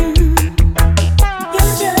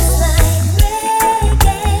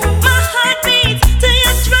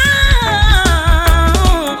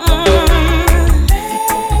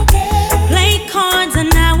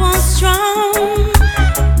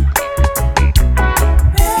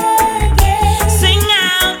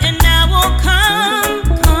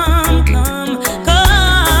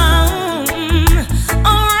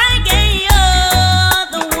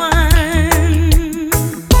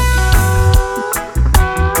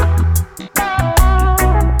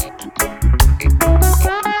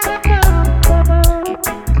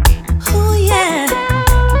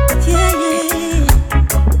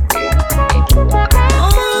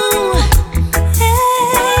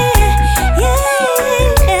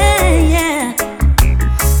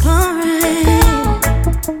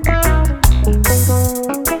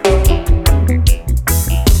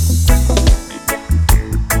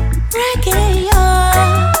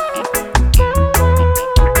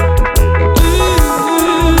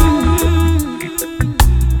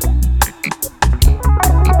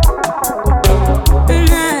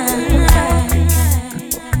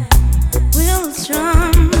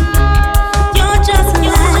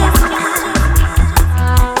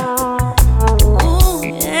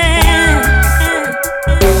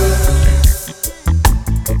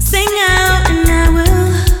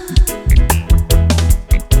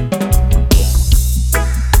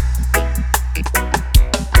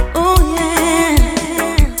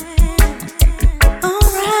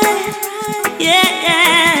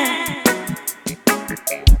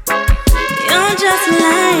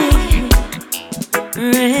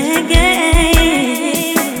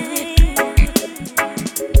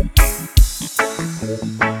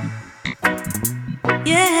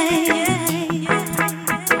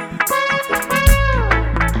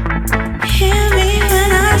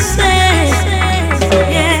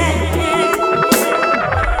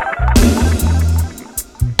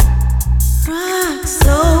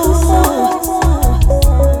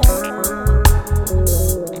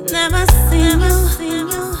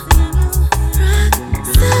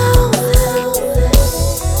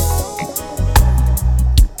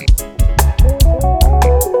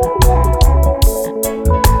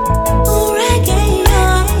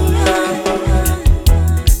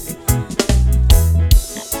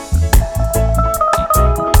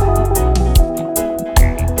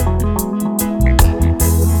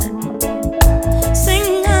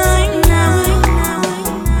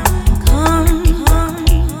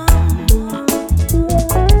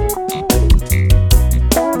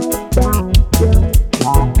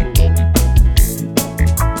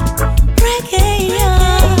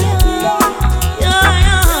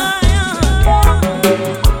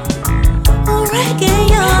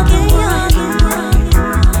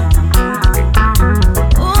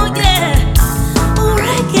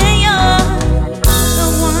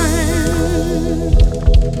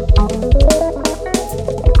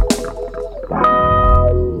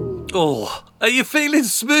Are you feeling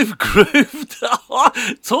smooth grooved?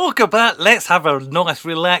 Talk about let's have a nice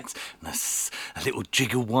relax and a little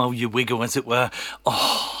jiggle while you wiggle, as it were.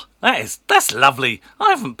 Oh, that's lovely.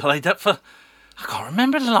 I haven't played that for... I can't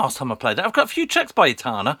remember the last time I played that. I've got a few tracks by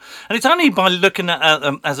Etana, and it's only by looking at,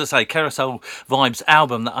 as I say, Carousel Vibes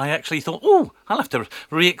album that I actually thought, oh, I'll have to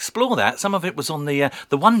re-explore that. Some of it was on the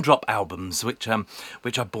One Drop albums, which I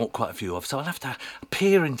bought quite a few of, so I'll have to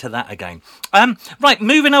peer into that again. Right,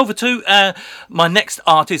 moving over to my next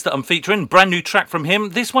artist that I'm featuring, brand new track from him.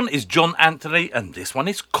 This one is John Anthony, and this one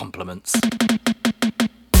is Compliments.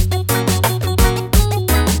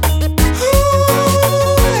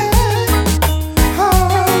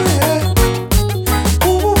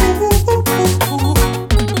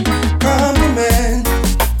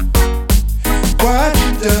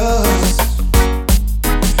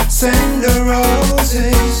 Send her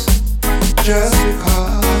roses just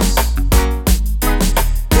because.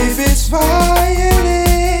 If it's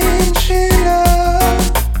violin she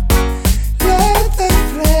loves, let them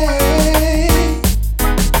play.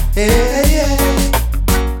 Yeah, yeah.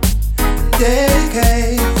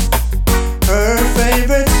 Dedicate her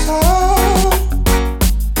favorite song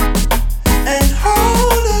and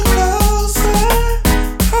hold her closer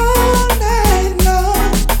all night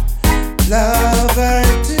long. Love her.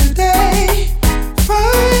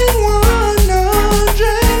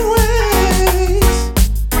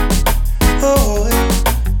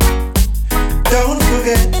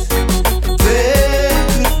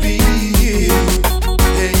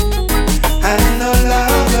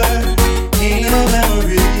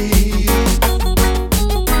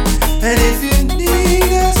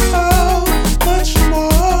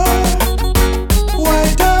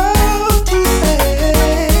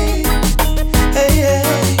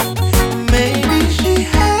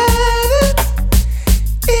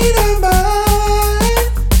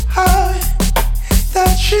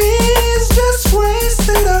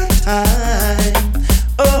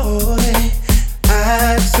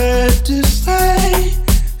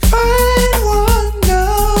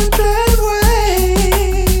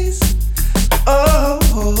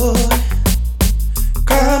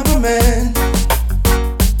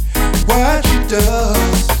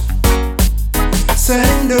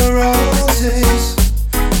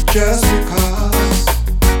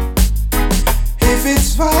 If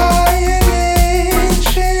it's violin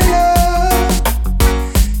she loves,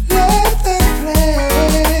 let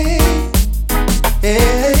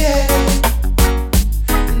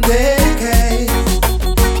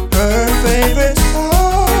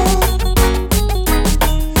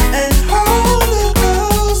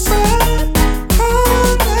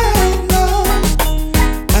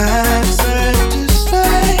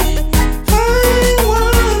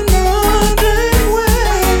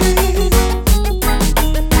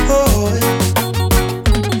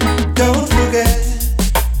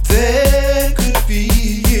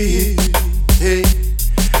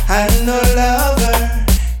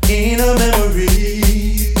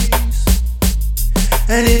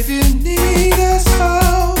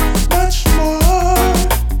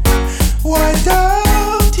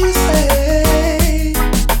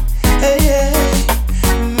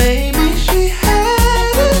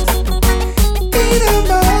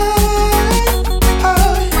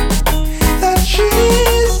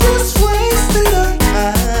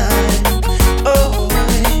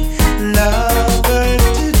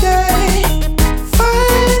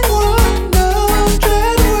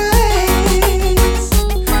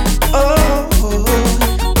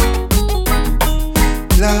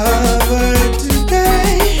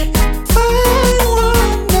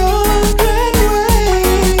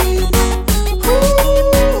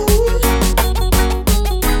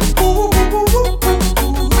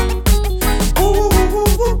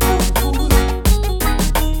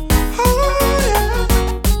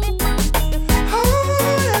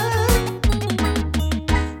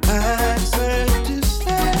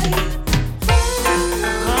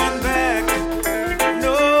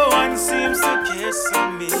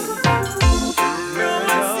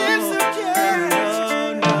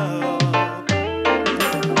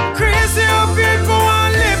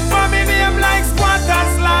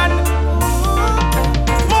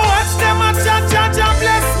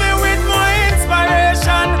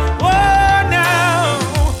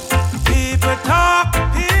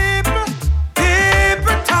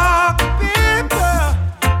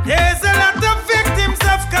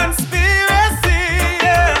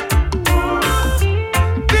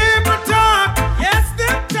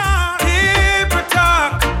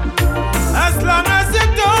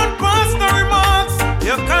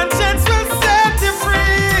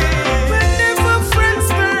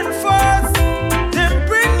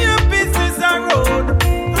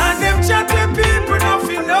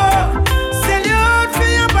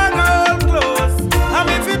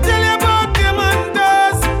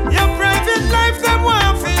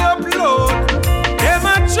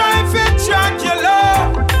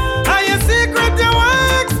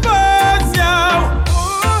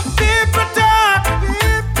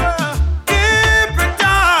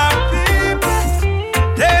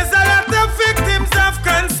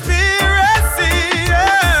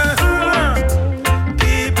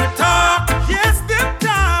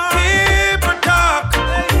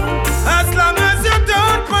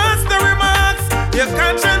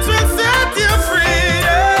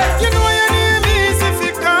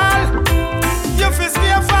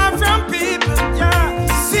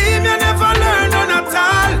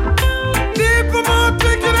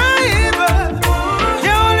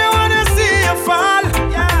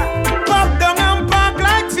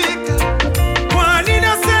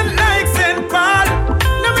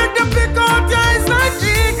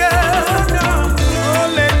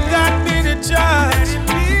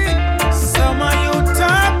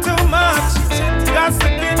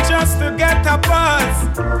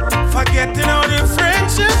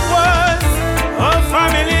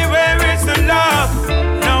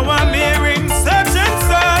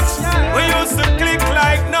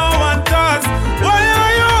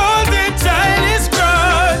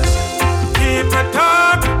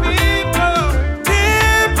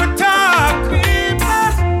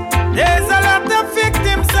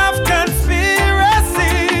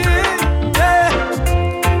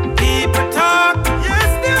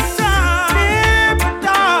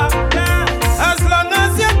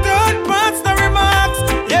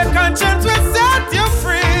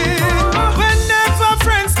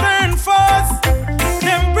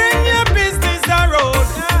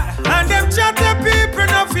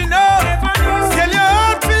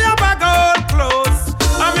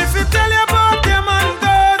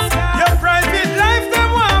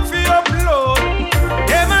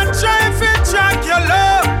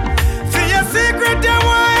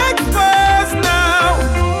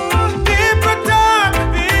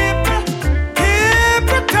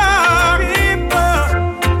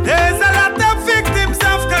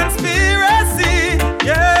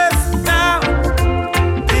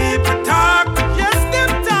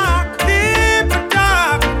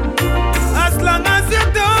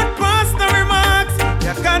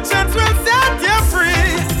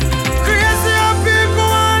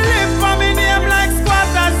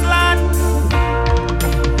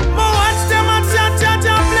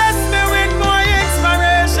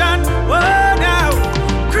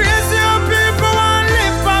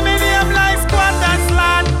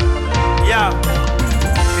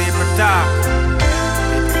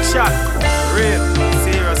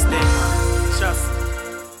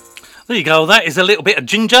There you go, that is a little bit of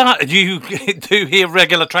Ginger. You do hear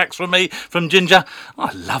regular tracks from me, from Ginger.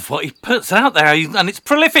 I love what he puts out there, and it's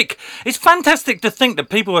prolific. It's fantastic to think that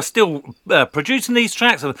people are still producing these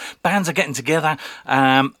tracks, bands are getting together,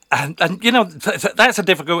 and you know, that's a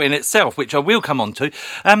difficulty in itself, which I will come on to.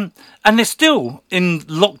 And they're still in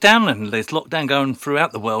lockdown, and there's lockdown going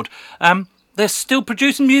throughout the world. They're still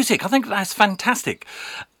producing music. I think that's fantastic.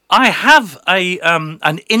 I have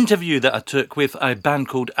an interview that I took with a band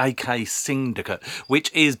called AK Syndicate,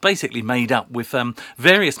 which is basically made up with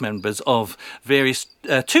various members of various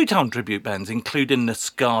two-tone tribute bands, including the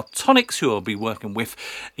Scartonics, who I'll be working with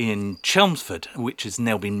in Chelmsford, which has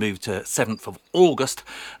now been moved to 7th of August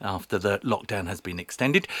after the lockdown has been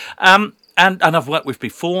extended. And I've worked with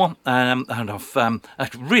before, and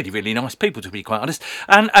I've really, really nice people, to be quite honest.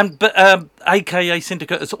 But AKA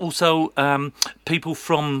Syndicate is also people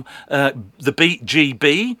from the Beat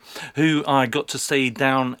GB, who I got to see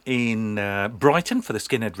down in Brighton for the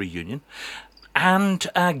Skinhead reunion. And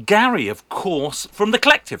Gary, of course, from The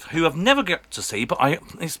Collective, who I've never got to see, but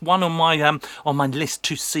it's one on my list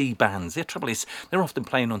to see bands. The trouble is, they're often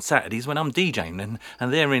playing on Saturdays when I'm DJing,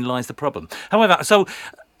 and therein lies the problem. However, so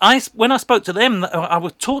when I spoke to them, I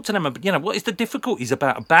would talk to them about, you know, what is the difficulties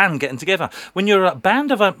about a band getting together. When you're a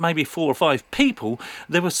band of maybe 4 or 5 people,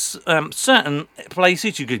 there were certain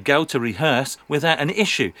places you could go to rehearse without an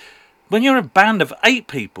issue. When you're a band of 8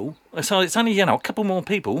 people, so it's only, you know, a couple more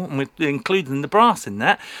people, and including the brass in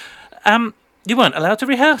that, you weren't allowed to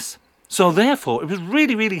rehearse. So therefore, it was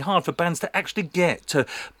really, really hard for bands to actually get to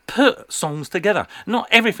put songs together. Not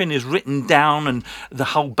everything is written down and the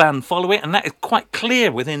whole band follow it, and that is quite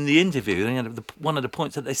clear within the interview. You know, one of the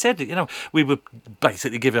points that they said, you know, we would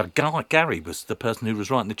basically give a guide. Gary was the person who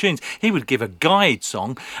was writing the tunes. He would give a guide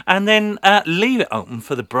song and then leave it open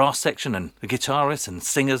for the brass section and the guitarists and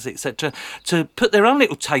singers, etc., to put their own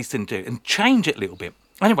little taste into it and change it a little bit.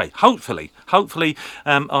 Anyway, hopefully,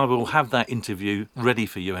 I will have that interview ready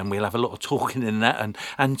for you, and we'll have a lot of talking in that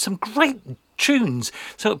and some great tunes.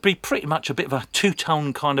 So it'll be pretty much a bit of a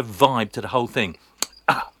two-tone kind of vibe to the whole thing.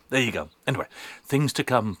 There you go. Anyway, things to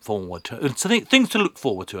come forward to. Things to look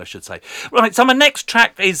forward to, I should say. Right, so my next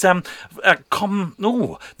track is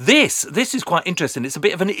this is quite interesting. It's a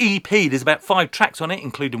bit of an EP. There's about 5 tracks on it,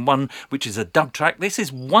 including one which is a dub track. This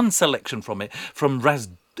is one selection from it, from Raz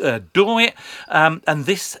Do It, and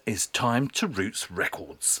this is Time to Roots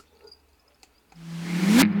Records.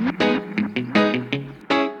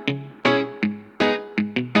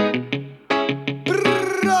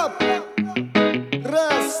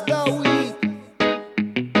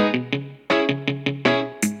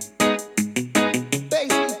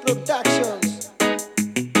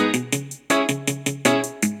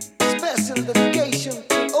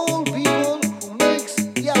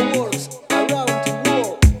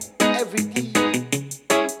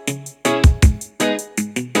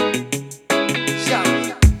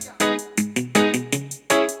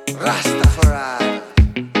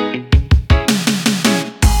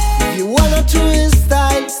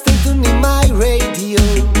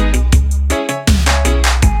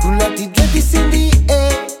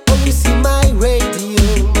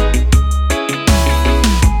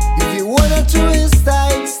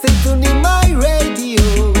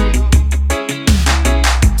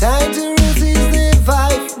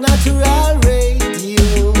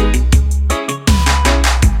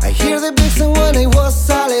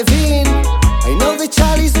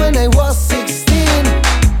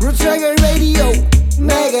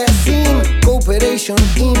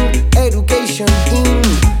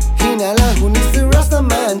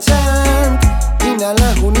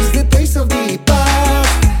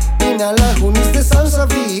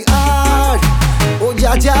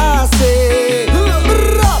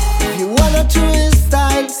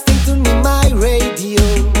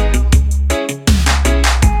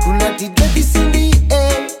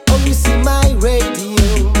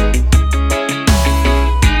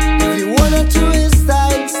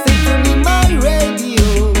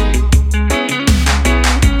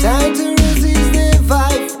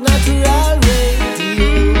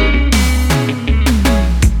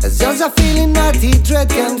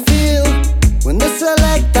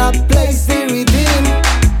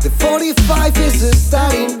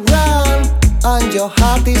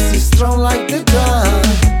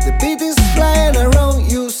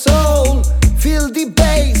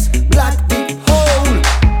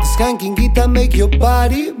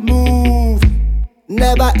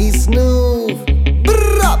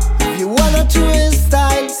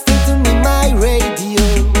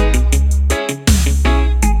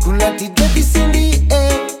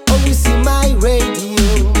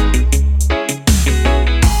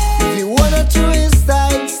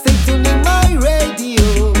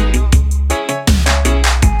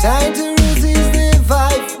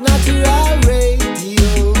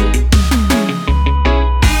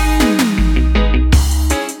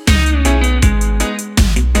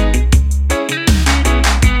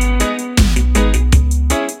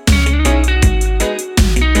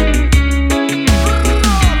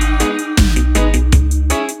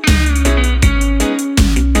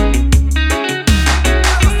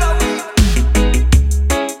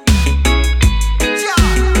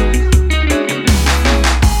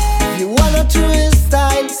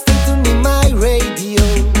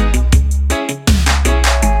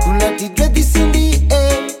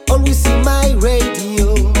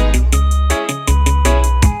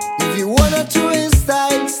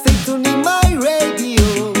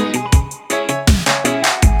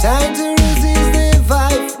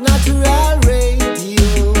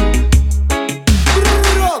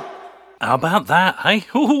 How about that, hey?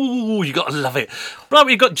 Ooh, you got to love it. Right,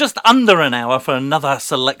 we've got just under an hour for another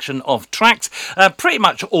selection of tracks. Pretty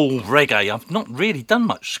much all reggae. I've not really done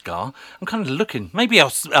much ska. I'm kind of looking. Maybe I'll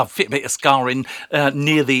fit a bit of ska in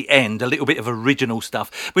near the end, a little bit of original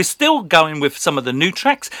stuff. We're still going with some of the new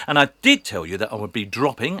tracks, and I did tell you that I would be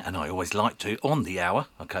dropping, and I always like to, on the hour.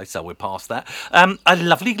 Okay, so we're past that. A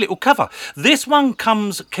lovely little cover. This one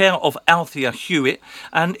comes care of Althea Hewitt,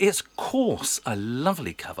 and it's, of course, a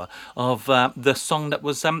lovely cover of the song that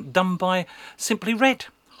was done by Simply Red,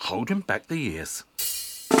 Holding Back the Years.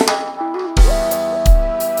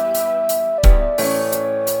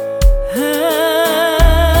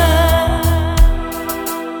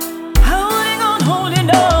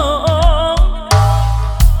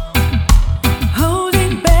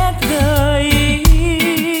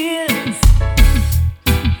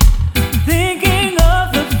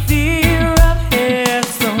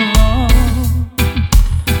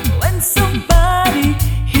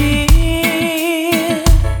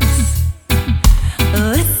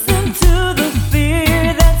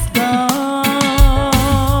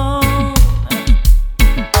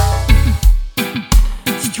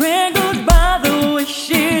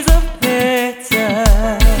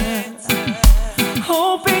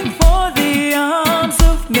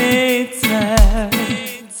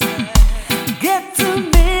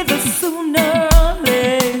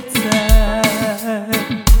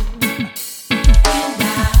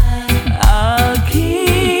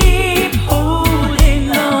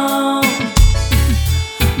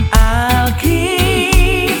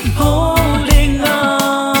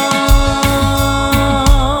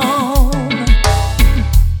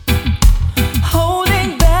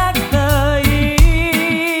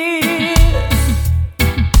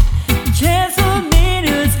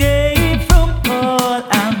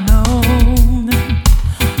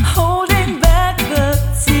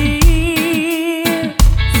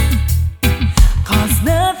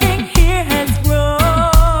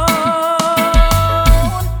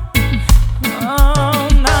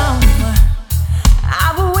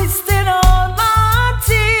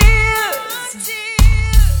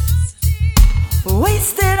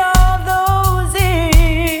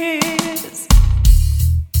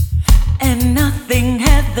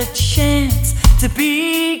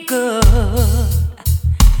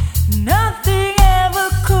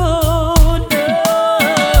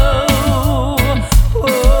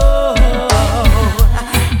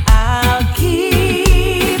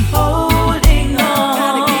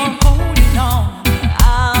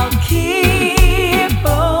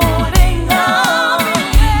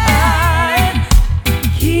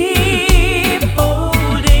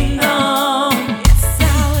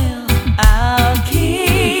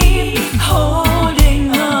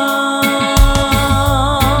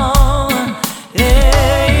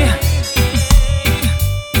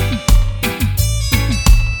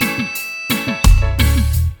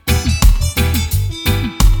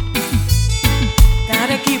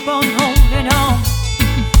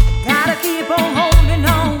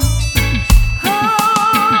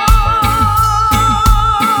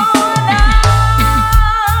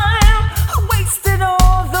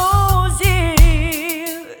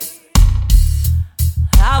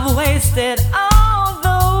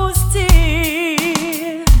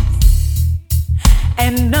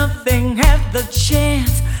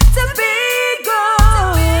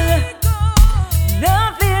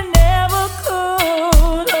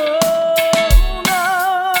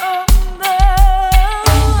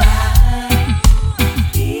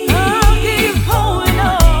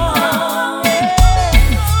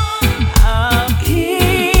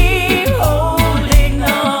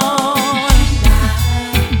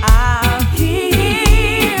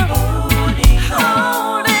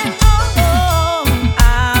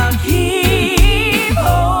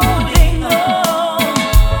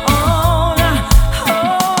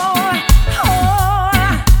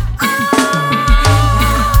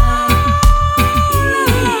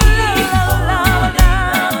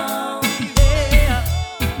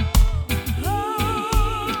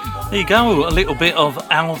 Go, a little bit of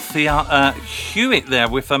Althea Hewitt there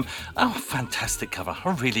with fantastic cover.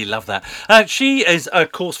 I really love that. She is,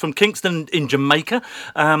 of course, from Kingston in Jamaica.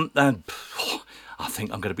 And I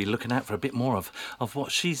think I'm going to be looking out for a bit more of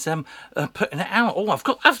what she's putting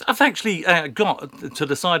out. I've actually got to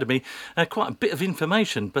the side of me quite a bit of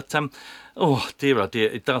information, but Oh dear,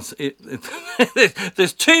 it does.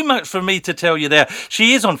 There's too much for me to tell you there.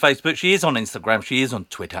 She is on Facebook, she is on Instagram, she is on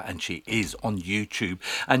Twitter, and she is on YouTube.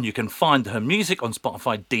 And you can find her music on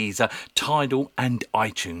Spotify, Deezer, Tidal, and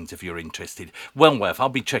iTunes if you're interested. Well worth. I'll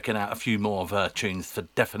be checking out a few more of her tunes for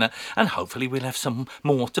definite, and hopefully we'll have some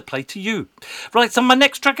more to play to you. Right, so my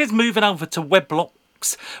next track is moving over to Weblock,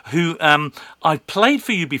 who I played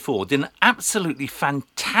for you before, did an absolutely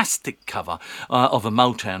fantastic cover of a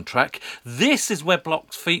Motown track. This is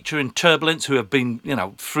Weblock's featuring Turbulence, who have been,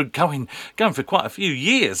 through going for quite a few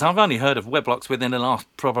years. I've only heard of Weblock's within the last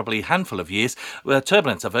probably handful of years.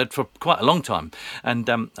 Turbulence I've heard for quite a long time. And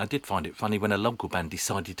I did find it funny when a local band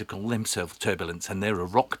decided to call themselves Turbulence, and they're a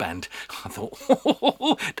rock band. I thought,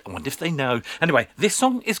 I wonder if they know. Anyway, this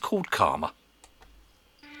song is called Karma.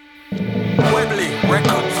 Webley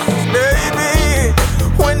Records. Baby,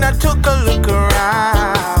 when I took a look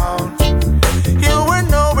around, you were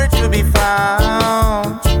nowhere to be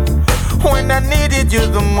found. When I needed you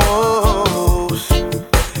the most,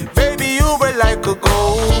 baby, you were like a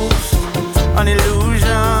ghost, an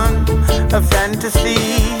illusion, a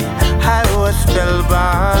fantasy. I was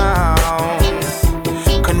spellbound.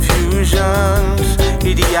 Confusions,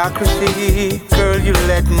 idiocracy, girl, you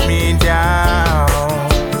let me down.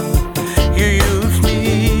 You used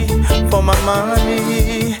me for my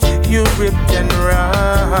money, you ripped and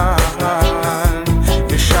run.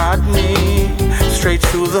 You shot me straight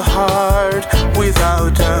through the heart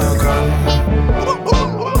without a gun.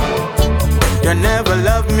 You never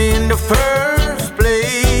loved me in the first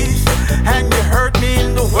place, and you hurt me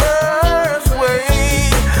in the worst way.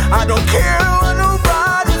 I don't care what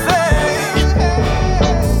nobody says.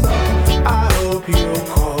 I hope you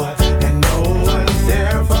call and no one's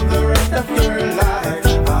there for the rest of your life.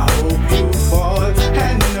 I hope you fall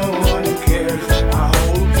and no one cares. I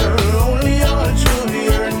hope you're lonely all through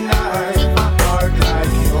your night. A heart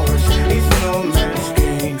like yours is no man's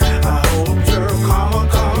game. I hope your karma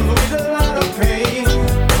comes with a lot of pain.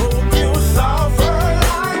 Hope you suffer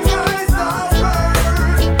like I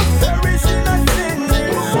suffered. There isn't a sin in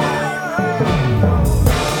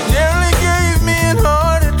nearly gave me an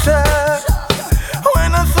heart attack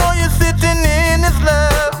when I saw you sitting in his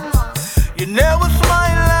lap. You never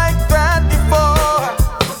smiled like that before.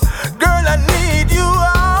 Girl, I need you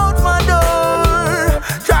out my door.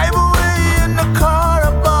 Drive away in the car I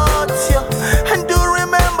bought you. And do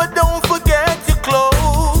remember, don't forget your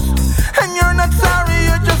clothes. And you're not sorry,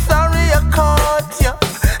 you're just sorry I caught you.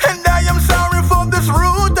 And I am sorry for this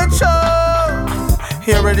route I chose.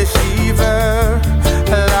 You're a deceiver,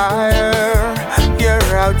 a liar. You're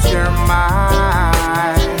out your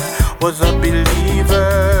mind. Was a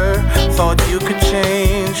believer, thought you could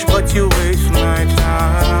change, but you waste my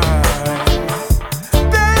time.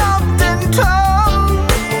 They often told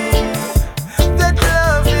me that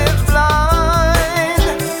love is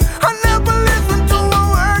blind. I never listen to a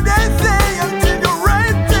word they say until you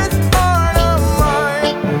rape this part of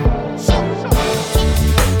mine.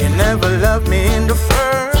 You never loved me in the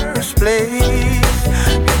first place. You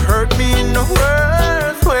hurt me in the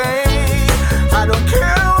worst way. I don't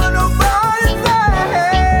care what nobody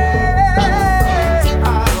says. I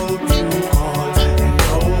hope you call and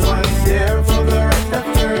no one's there for the rest of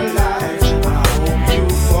your life. I hope you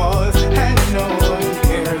fall and no one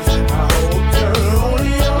cares. I hope you're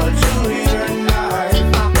lonely all through your night.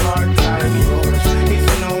 A heart like yours is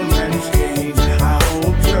no man's game. I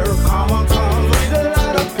hope your karma comes with a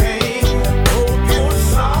lot of pain. Hope you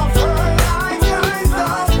suffer like I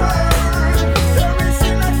suffered. There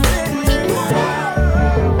isn't a sin in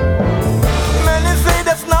many say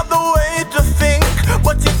that's not the way to think,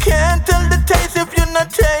 but you can't tell the taste if you not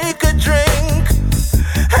take a drink.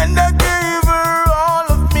 And I gave her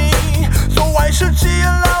all of me, so why should she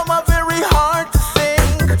allow my very heart to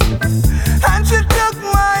sink? And she took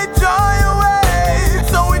my joy away,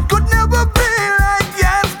 so it could never be like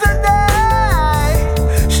yesterday.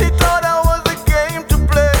 She thought I was a game to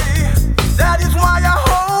play. That is why I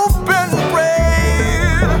hope and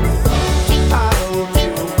pray. I hope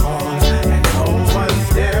you call and no one's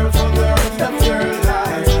there for the rest of your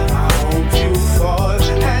life. I hope you fall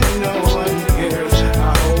and no one cares. I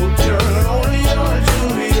hope you're lonely all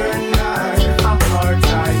through your night. A heart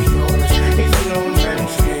like yours is no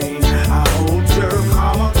man's game. I hope your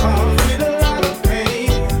karma comes with a lot of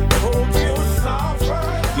pain. Hope you suffer.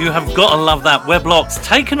 You have got to love that. Weblock's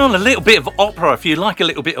taken on a little bit of opera. If you like a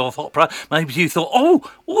little bit of opera, maybe you thought, oh,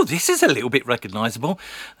 this is a little bit recognisable.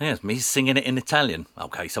 There's me singing it in Italian.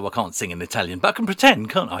 Okay, so I can't sing in Italian, but I can pretend,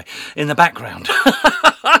 can't I, in the background.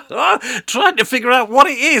 Trying to figure out what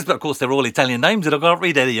it is, but of course they're all Italian names and I can't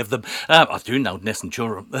read any of them. I do know Ness and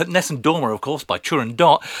Dorma, of course, by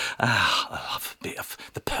Turandot. I love a bit of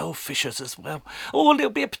the Pearl Fishers as well. Oh, a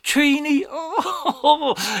little bit of Puccini.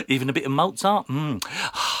 Oh, even a bit of Mozart.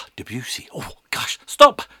 Debussy. Oh, gosh,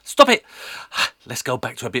 stop it. Let's go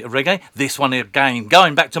back to a bit of reggae. This one again,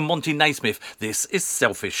 going back to Monty Naismith. This is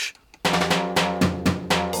Selfish.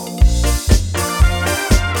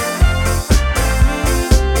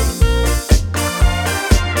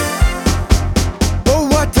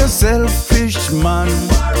 Selfish man,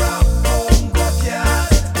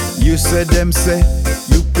 you said them say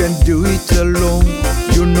you can do it alone,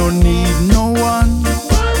 you no need no one.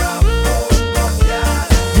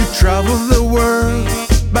 You travel the world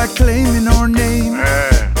by claiming our name.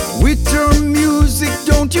 With your music,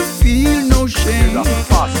 don't you feel no shame?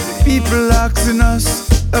 People asking us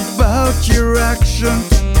about your action.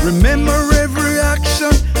 Remember, every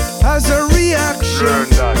action has a reaction.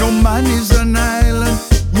 No man is an island.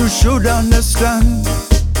 You should understand,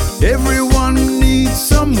 everyone needs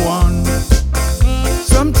someone.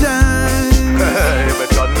 Sometimes. You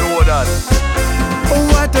better know that. Oh,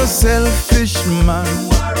 what a selfish man.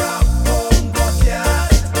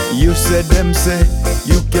 You said them say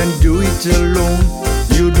you can do it alone.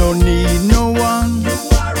 You don't need no one.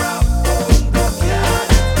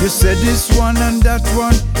 You said this one and that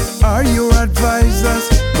one are your advisors,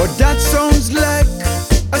 but that sounds like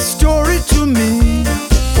a story to me.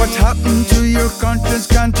 What happened to your conscience?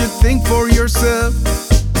 Can't you think for yourself?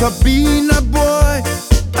 For being a boy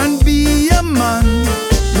and be a man.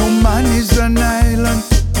 No man is an island,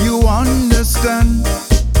 you understand.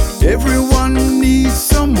 Everyone needs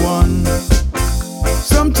someone.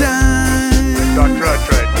 Sometimes. Go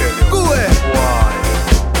ahead.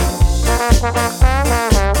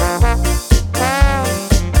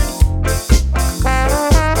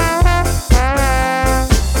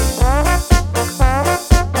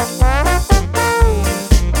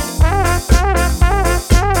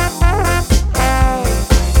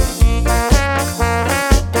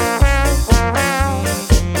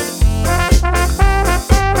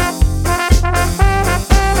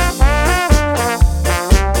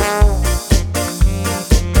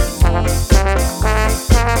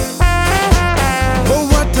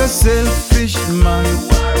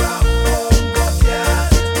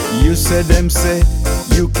 Them say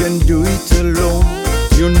you can do it alone.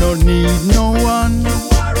 You no need no one.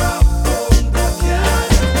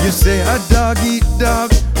 You say a dog eat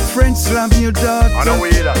dog, friend slam your dog.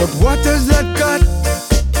 But what has that got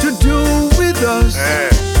to do with us?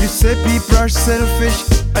 You say people are selfish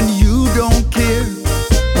and you don't care.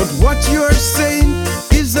 But what you are saying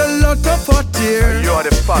is a lot of hot air.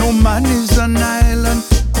 No man is an island,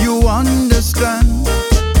 you understand.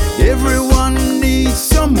 Everyone needs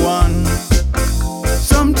someone.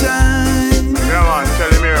 Sometimes. Yeah, man,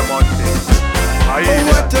 tell him here, Monty. Oh,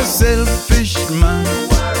 what a selfish man.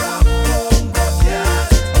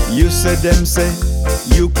 You said them say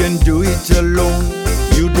you can do it alone.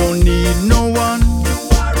 You don't need no one.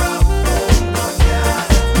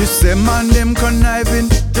 You say man, them conniving.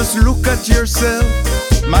 Just look at yourself.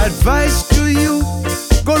 My advice to you,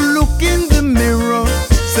 go look in the mirror.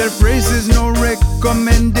 Self-praise is no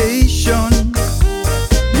recommendation.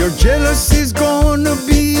 Your jealousy's gonna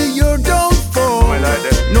be your downfall.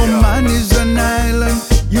 No man is an island,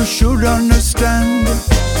 you should understand.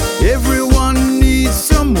 Everyone needs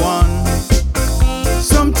someone.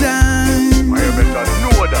 Sometimes. You better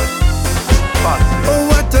know that. Oh,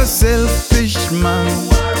 what a selfish man.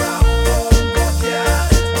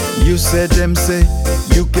 You said them say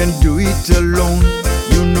you can do it alone.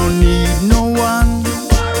 You no need no one.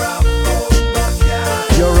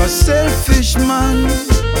 You're a selfish man.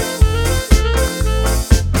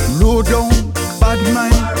 Low down, bad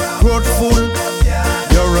mind, growthful.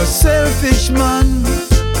 You're a selfish man.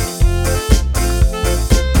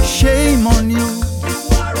 Shame on you,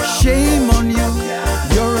 shame on you.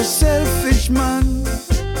 You're a selfish man.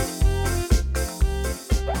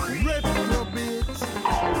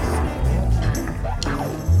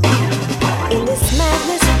 In this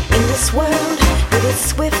madness, in this world, with its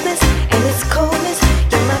swiftness and its coldness,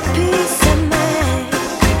 you're my peace of mind.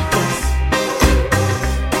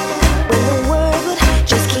 When the world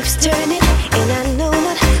just keeps turning, and I know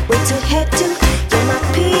not where to head to, you're my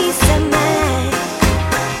peace of mind.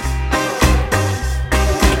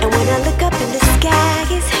 And when I look up in the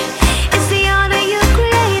skies, it's the honor you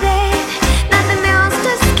created, nothing else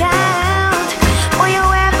to scout, or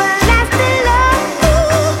your everlasting love.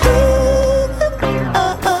 Ooh, oh,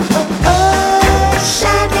 oh, oh, oh,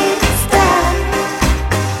 shining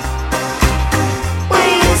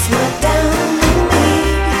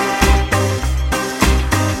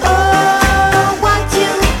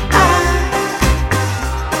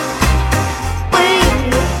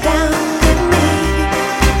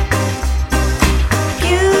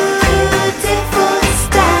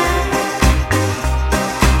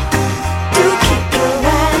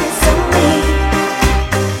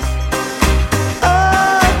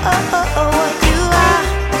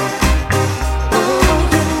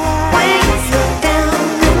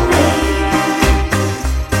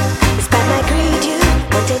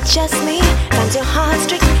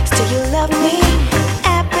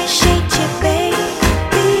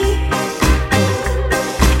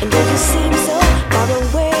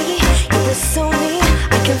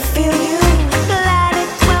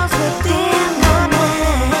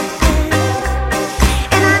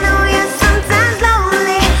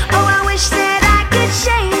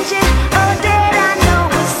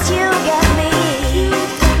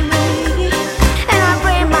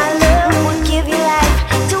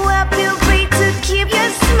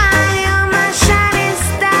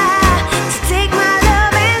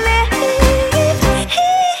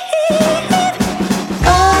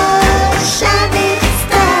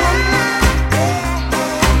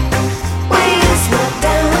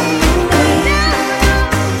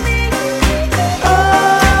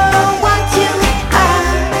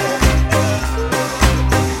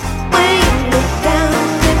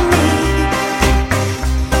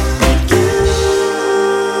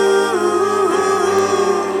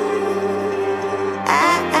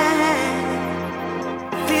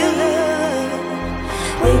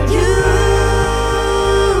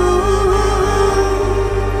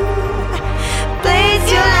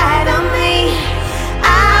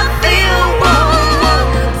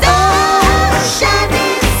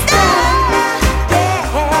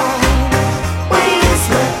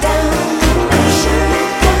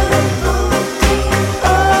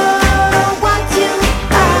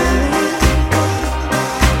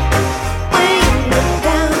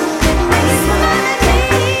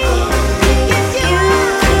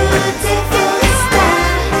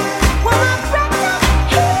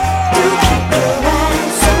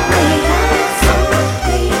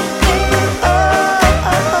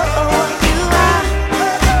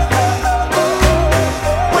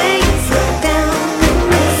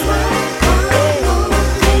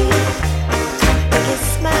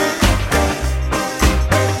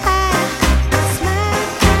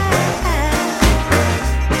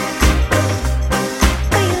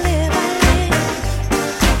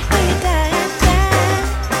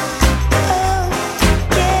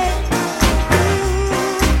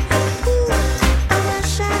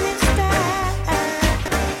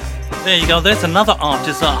There you go, there's another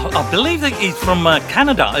artist. I believe that he's from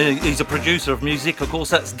Canada. He's a producer of music, of course,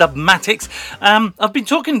 that's Dubmatix. I've been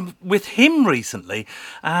talking with him recently,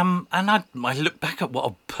 and I look back at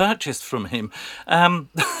what I purchased from him.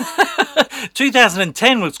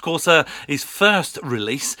 2010 was, of course, his first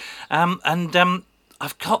release, and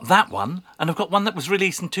I've got that one, and I've got one that was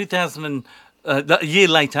released in 2000 a year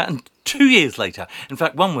later, and 2 years later. In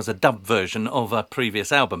fact, one was a dub version of a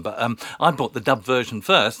previous album, but I bought the dub version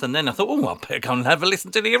first, and then I thought, oh, I'll better go and have a listen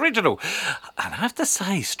to the original. And I have to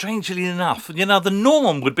say, strangely enough, you know, the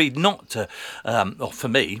norm would be not to, or for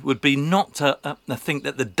me, would be not to think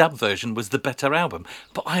that the dub version was the better album.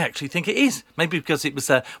 But I actually think it is. Maybe because it was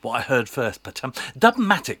what I heard first. But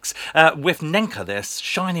Dubmatix with Nenka there,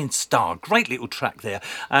 Shining Star. Great little track there.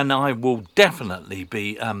 And I will definitely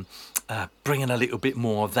be bringing a little bit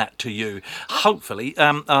more of that to you. Hopefully,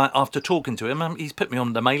 after talking to him, he's put me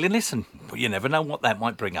on the mailing list, and you never know what that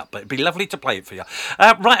might bring up, but it'd be lovely to play it for you.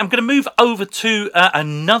 Right, I'm going to move over to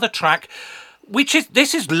another track,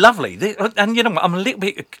 this is lovely, and you know what, I'm a little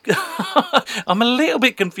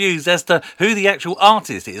bit confused as to who the actual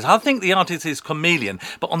artist is. I think the artist is Chameleon,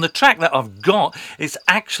 but on the track that I've got, it's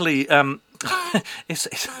actually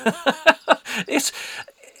it's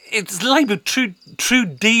labelled True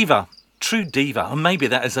Diva. True Diva, and maybe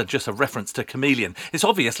that is just a reference to Chameleon. It's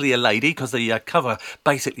obviously a lady because the cover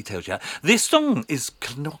basically tells you. This song is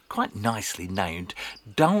quite nicely named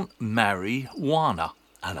Don't Marry Juana,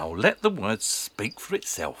 and I'll let the words speak for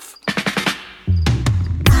itself.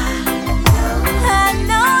 I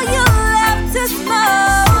know you love to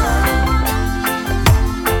smoke,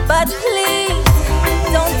 but please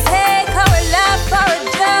don't take her love for a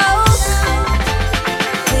joke.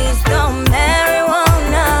 Please don't marry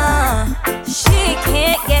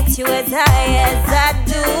can't get you as high as I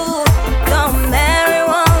do. Don't marry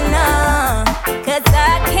Juana, 'cause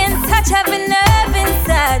I can touch every nerve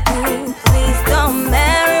inside you. Please don't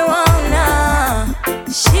marry Juana,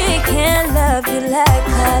 she can't love you like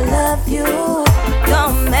I love you.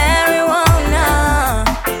 Don't marry Juana,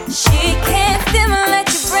 she can't stimulate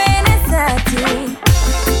your brain inside you.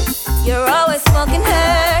 You're always smoking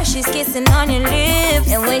her, she's kissing on your lips,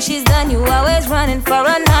 and when she's done, you always running for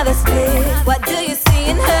another split. What do you see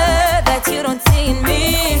in her that you don't see in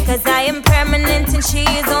me? 'Cause I am permanent and she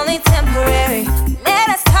is only temporary. Let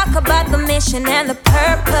us talk about the mission and the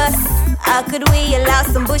purpose. How could we allow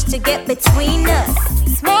some bush to get between us?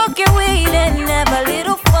 Smoke your weed and have a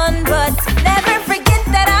little fun, but never forget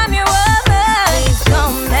that I'm your woman. Please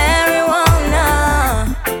don't marry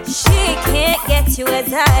Juana, she can't get you as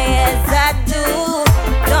high as I do.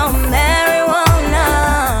 Don't marry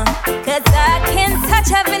Juana, 'cause I can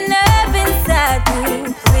touch every nerve inside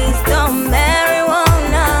you. Please don't marry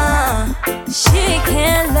Juana, she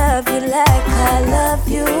can't love you like I love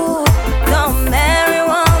you. Don't marry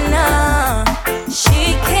Juana, she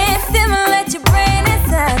can't stimulate your brain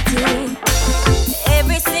inside you.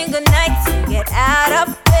 Every single night you get out of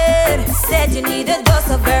bed, said you need a dose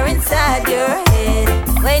of her inside your head,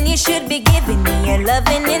 when you should be giving me your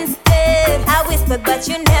loving instead. I whispered but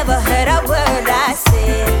you never heard a word I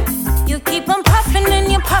said. You keep on puffing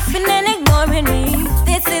and you're puffing and ignoring me.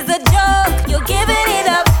 This is a joke, you're giving it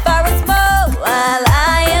up for a smoke, while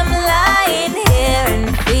I am lying here and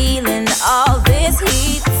feeling all this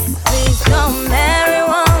heat. Please don't marry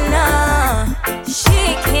Juana, she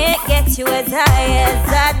can't get you as high as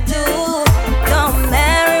I do. Don't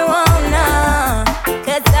marry Juana,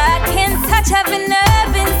 'cause I can touch every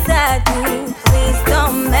nerve inside you. Please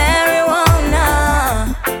don't marry Juana,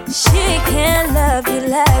 she can't love you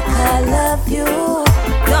like I love you.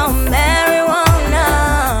 Don't marry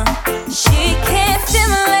Juana, she can't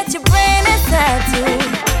stimulate your brain inside you.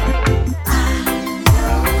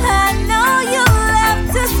 I know you love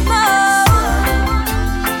to smoke,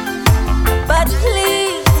 but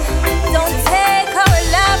please don't take her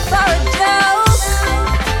love for a joke.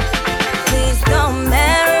 Please don't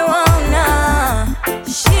marry Juana,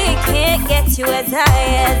 she can't get you as high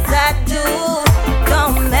as I do.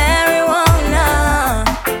 Don't marry Juana,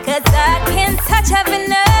 'cause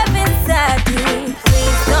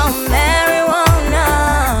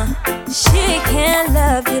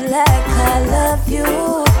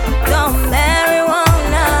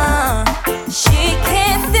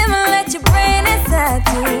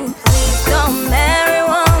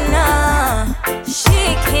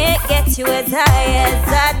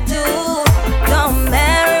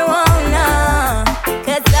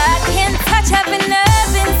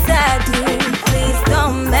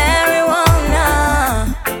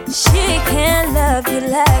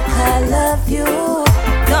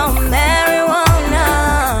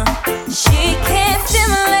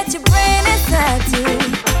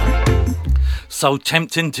so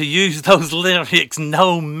tempting to use those lyrics.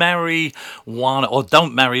 No marijuana, or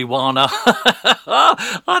don't marry Wana.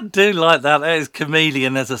 I do like that. That is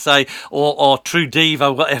Chameleon, as I say, or True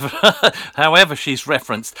Diva, whatever, however she's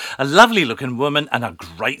referenced. A lovely looking woman and a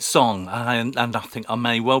great song. And I think I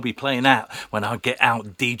may well be playing that when I get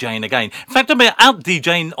out DJing again. In fact, I'll be out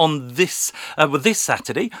DJing on this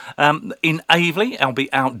Saturday in Aveley. I'll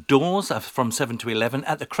be outdoors from 7 to 11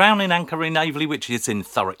 at the Crown and Anchor in Aveley, which is in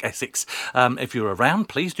Thurrock, Essex. If you're around,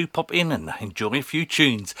 please do pop in and enjoy a few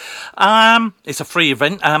tunes. It's a free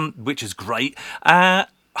event, which is great. I'm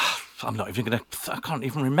not even I can't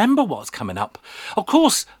even remember what's coming up. Of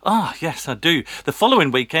course, yes, I do. The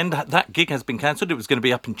following weekend, that gig has been cancelled. It was going to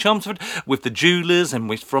be up in Chelmsford with the Jewelers and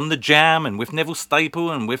with From the Jam and with Neville Staple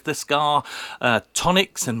and with the Scar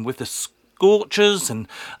Tonics and with the Scorchers and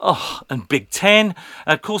Big Ten.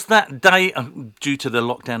 Of course, that day, due to the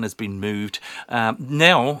lockdown, has been moved.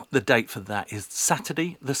 Now, the date for that is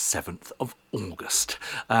Saturday, the 7th of August.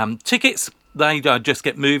 Tickets, they just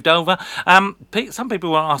get moved over. Some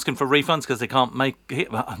people are asking for refunds because they can't make it.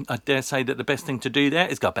 I dare say that the best thing to do there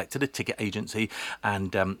is go back to the ticket agency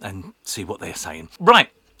and see what they're saying. Right,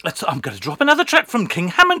 I'm going to drop another track from King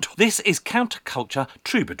Hammond. This is Counterculture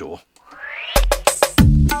Troubadour.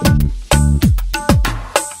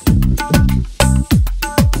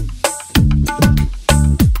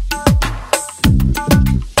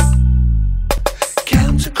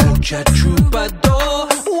 Counterculture troubadour,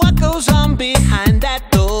 what goes on behind that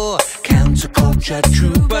door? Counterculture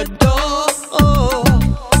troubadour,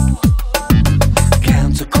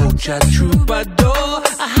 counterculture troubadour,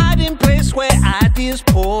 a hiding place where ideas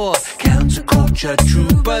pour. Counterculture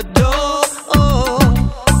troubadour,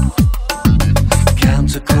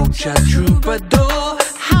 counterculture troubadour,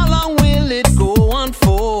 how long will it go on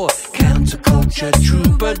for? Counterculture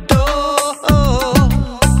troubadour.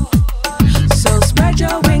 Spread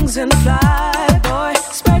your wings and fly, boy.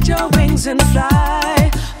 Spread your wings and fly.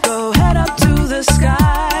 Go head up to the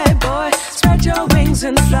sky, boy. Spread your wings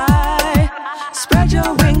and fly. Spread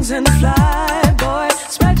your wings and fly, boy.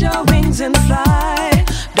 Spread your wings and fly.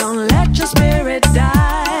 Don't let your spirit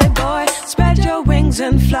die, boy. Spread your wings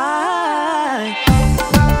and fly.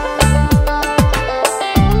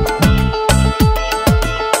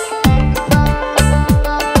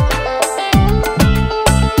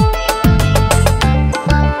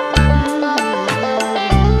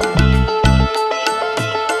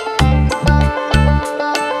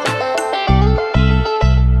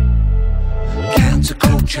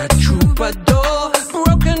 Troubadour,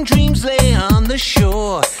 broken dreams lay on the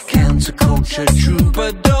shore. Counterculture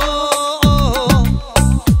troubadour,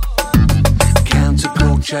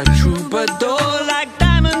 counterculture troubadour, like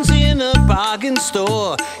diamonds in a bargain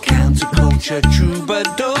store. Counterculture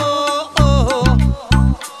troubadour.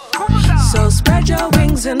 So spread your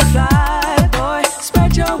wings and fly, boy.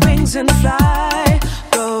 Spread your wings and fly.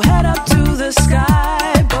 Go head up to the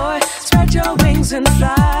sky, boy. Spread your wings and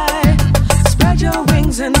fly. Spread your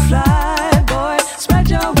wings and fly, boy. Spread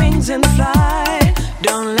your wings and fly.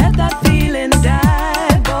 Don't let that feeling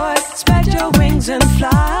die, boy. Spread your wings and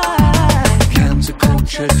fly.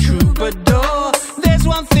 Counterculture troubadour, there's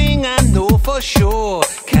one thing I know for sure.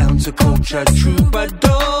 Counterculture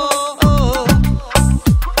troubadour,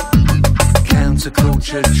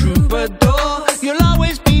 counterculture troubadour, you'll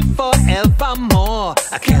always be forevermore.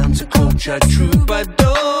 A counterculture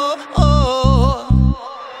troubadour.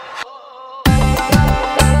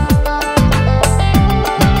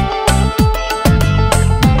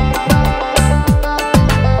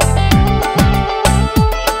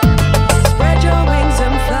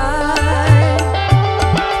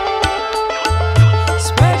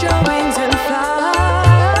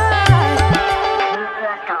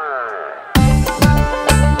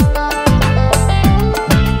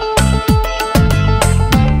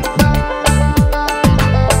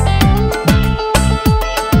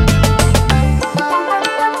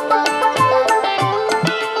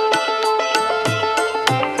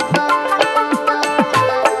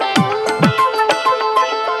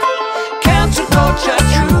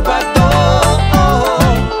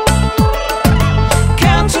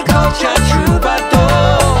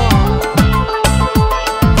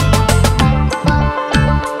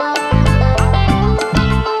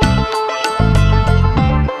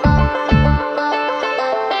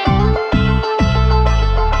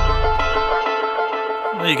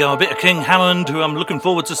 go. A bit of King Hammond, who I'm looking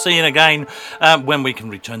forward to seeing again when we can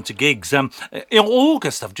return to gigs. In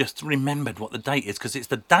August, I've just remembered what the date is, because it's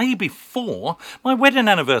the day before my wedding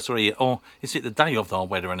anniversary, or is it the day of our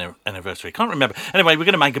wedding anniversary? Can't remember. Anyway, we're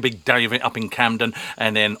going to make a big day of it up in Camden,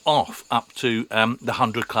 and then off up to the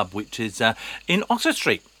 100 Club, which is in Oxford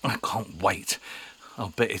Street. I can't wait. I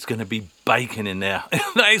bet it's going to be baking in there.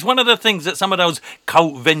 That is one of the things that some of those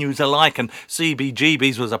cult venues are like, and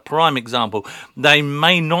CBGB's was a prime example. They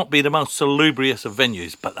may not be the most salubrious of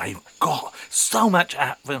venues, but they've got so much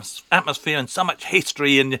atmosphere and so much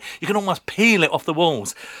history, and you can almost peel it off the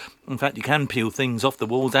walls. In fact, you can peel things off the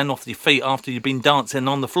walls and off your feet after you've been dancing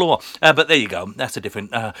on the floor. But there you go. That's a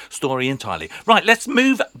different story entirely. Right, let's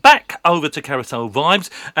move back over to Carousel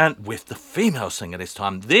Vibes, and with the female singer this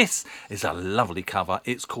time. This is a lovely cover.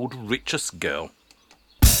 It's called Richest Girl.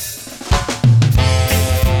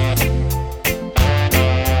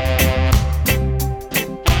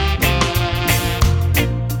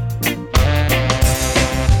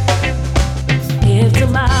 If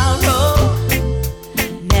tomorrow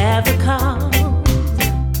never comes,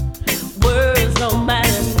 words don't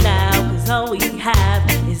matter now, 'cause all we have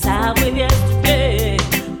is our with yesterday.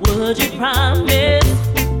 Would you promise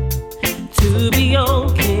to be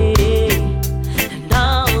okay? And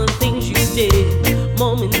all the things you did,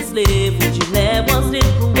 moments live, would you let one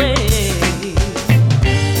slip away?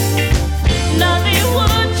 Nothing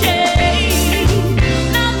would change,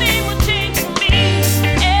 nothing would change for me.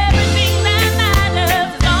 Everything that matters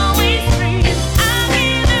is always free. I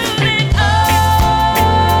can lose it all.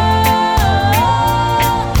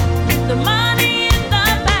 The money in the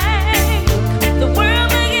bank, the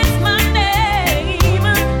world against my name.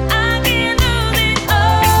 I can lose it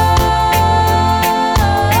all.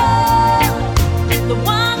 The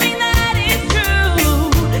one thing that is true,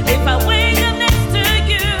 if I wake up next to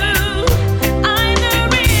you, I'm the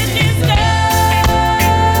richest girl.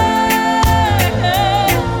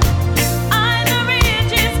 I'm the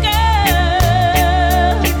richest girl.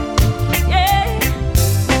 Yeah.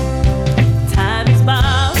 Time is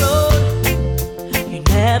borrowed. You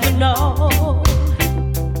never know.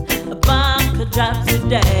 A bomb could drop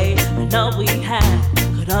today, and all we have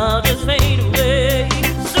could all just fade away.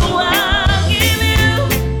 So I'll give you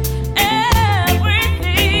everything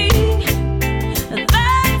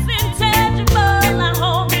that's intangible. I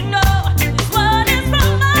hope you know it's what is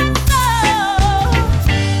from my soul.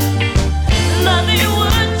 Nothing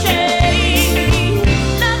would change,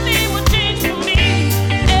 nothing would change for me.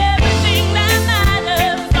 Everything that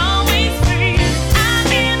matters is always free. I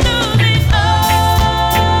can lose it all.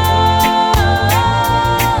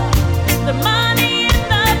 The money in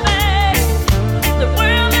the bank, the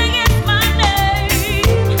world against my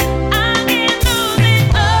name. I can lose it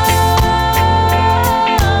all.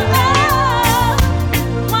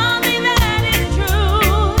 One thing that is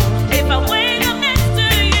true, if I wake up next to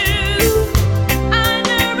you, I'm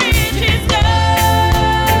the richest girl.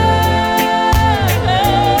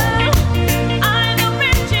 I'm the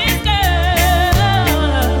richest girl.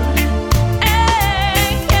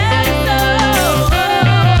 Hey,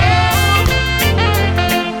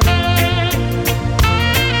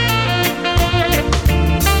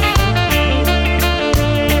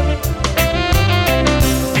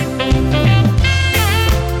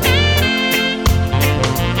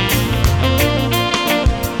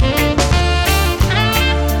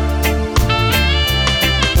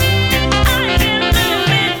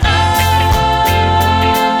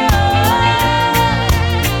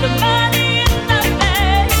 the money in the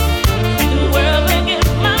bank, the world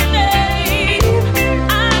against my name.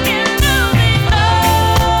 I can lose it all.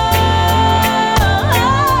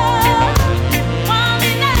 One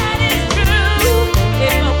thing that is true,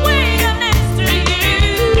 if I wake up next to you,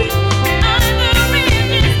 I'm the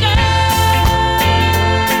richest girl.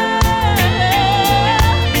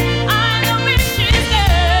 I'm the richest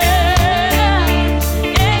girl.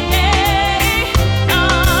 Yeah, yeah.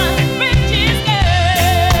 Richest girl,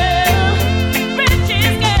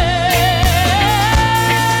 richest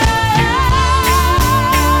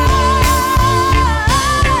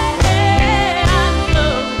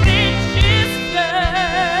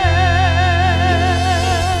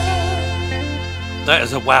That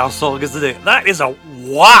is a wow song, isn't it? That is a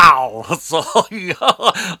wow song.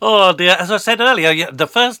 Oh dear. As I said earlier, the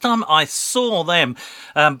first time I saw them,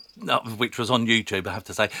 which was on YouTube, I have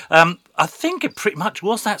to say, I think it pretty much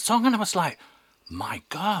was that song, and I was like, my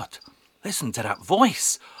God, listen to that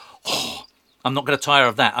voice. Oh, I'm not going to tire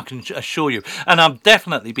of that, I can assure you. And I'll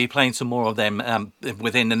definitely be playing some more of them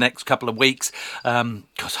within the next couple of weeks,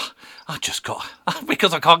 because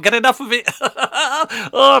because I can't get enough of it.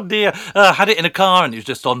 Oh dear. I had it in a car and it was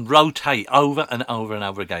just on rotate over and over and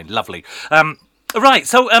over again. Lovely. Right,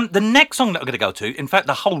 so the next song that I'm going to go to, in fact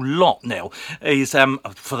the whole lot now, is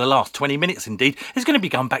for the last 20 minutes indeed, is going to be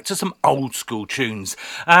going back to some old school tunes.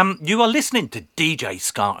 You are listening to DJ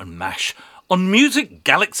Ska and Mash on Music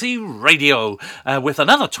Galaxy Radio with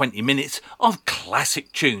another 20 minutes of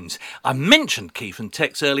classic tunes. I mentioned Keith and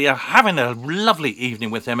Tex earlier, having a lovely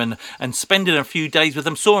evening with them and spending a few days with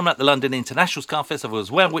them. Saw them at the London International Ska Festival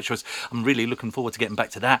as well, which was, I'm really looking forward to getting back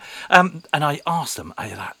to that. And I asked them, are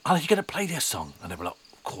you going to play this song? And they were like,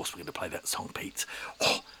 of course we're going to play that song, Pete.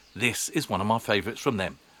 Oh, this is one of my favourites from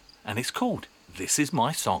them. And it's called This Is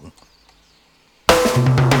My Song.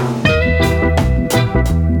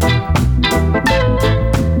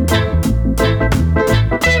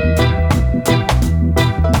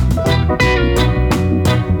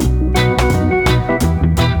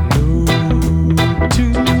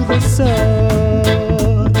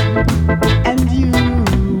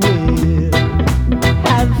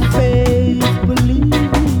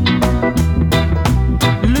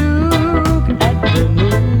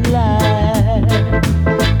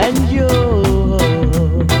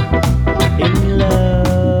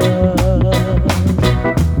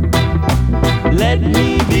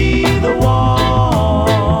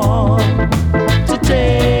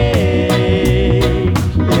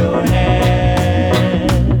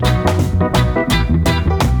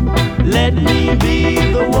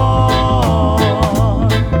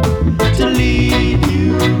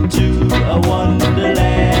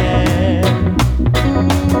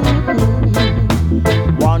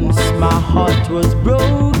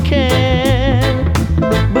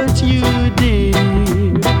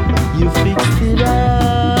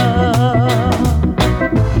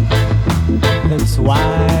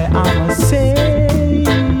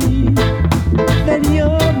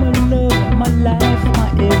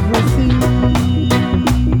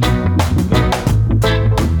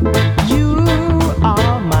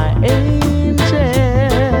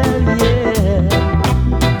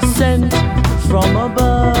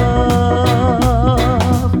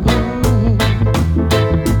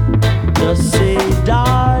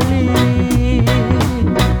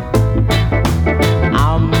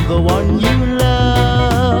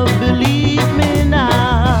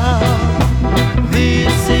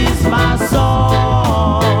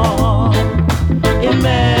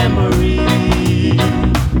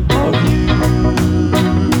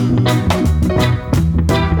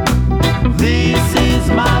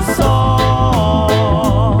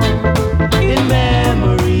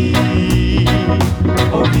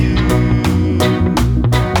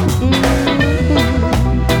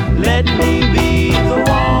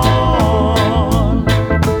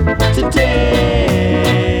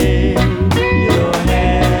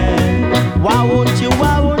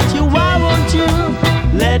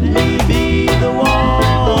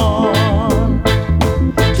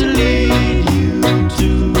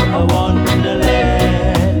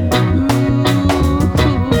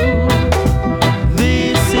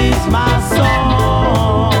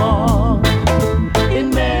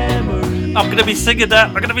 I'm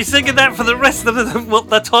going to be singing that for the rest of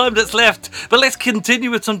the time that's left. But let's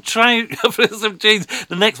continue with some tunes.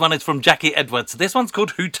 The next one is from Jackie Edwards. This one's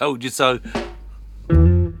called Who Told You So?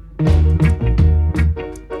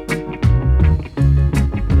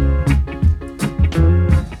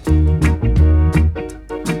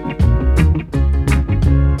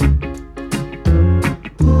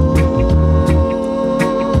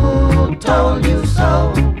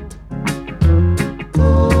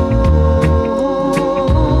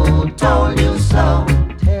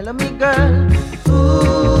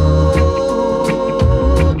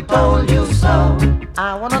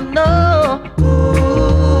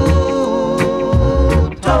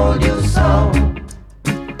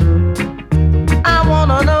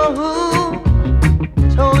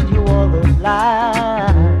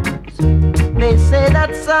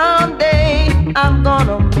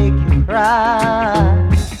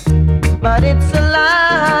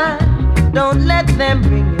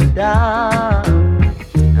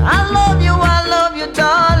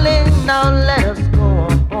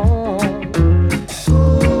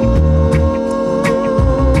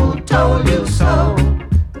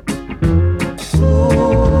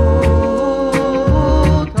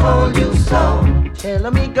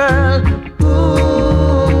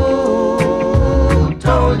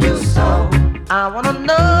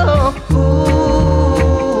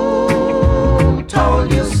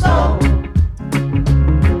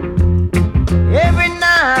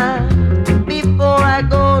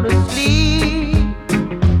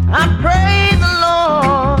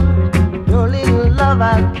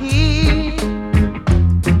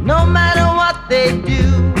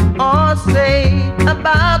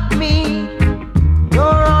 me.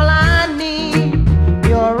 You're all I need.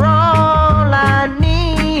 You're all I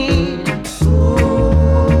need.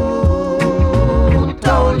 Who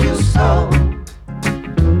told you so?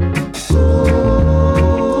 Who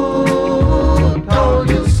told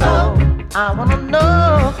you so? I wanna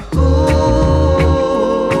know who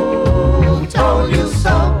told you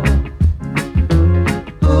so.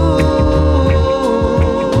 Who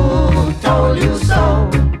told you so?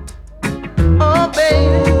 Oh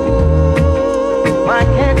baby, why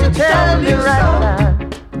can't you tell me right now?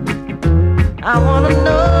 I wanna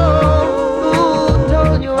know who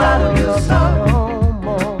told you I don't know no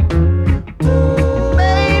more.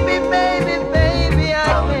 Baby, baby, baby, I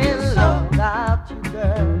can't live without you,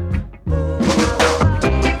 girl.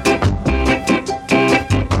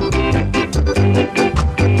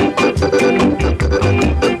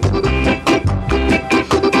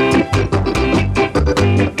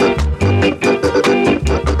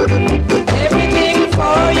 Everything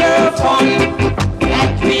for your fun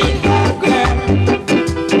that we have, girl.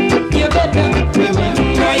 You better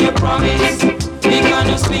remember your promise. We're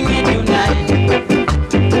gonna swing it tonight.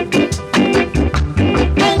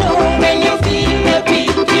 I know when you feel the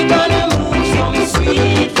beat, we're gonna move some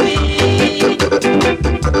sweet feet.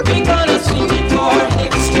 We're gonna swing it for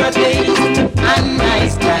extra days and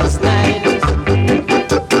nice night.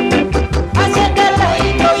 I said I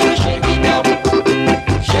like how you shake it up.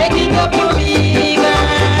 Shake it up for me, girl.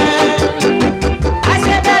 I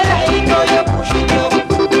said I like how you push it up.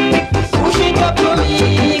 Push it up for me,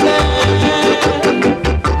 girl.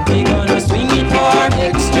 We're gonna swing it for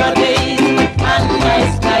extra days and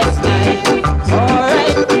nice nights.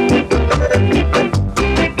 Alright.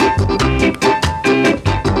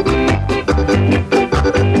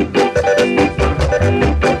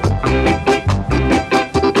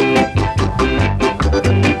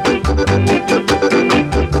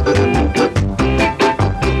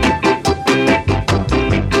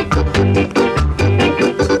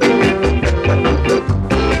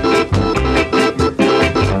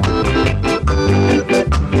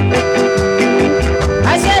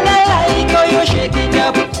 I said I like how you shake it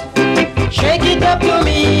up. Shake it up to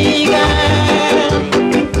me, girl.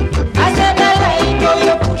 I said I like how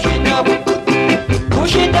you push it up.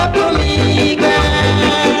 Push it up to me, girl.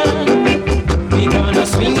 We're gonna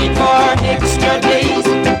swing it for extra days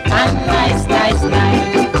and nice nights.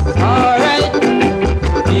 Alright.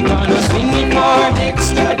 We're gonna swing it for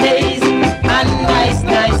extra days and nice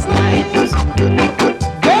nights.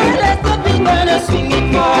 Girl, let's go, we're gonna swing it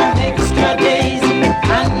for extra days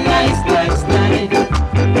and nice nights.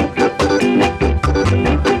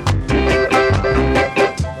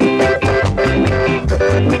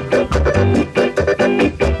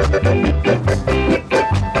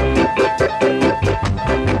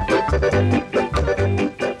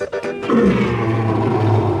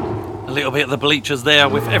 A little bit of the Bleachers there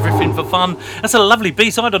with Everything for Fun. That's a lovely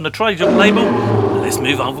B-side on the Trajan label. Let's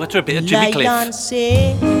move over to a bit of Jimmy Cliff. Lion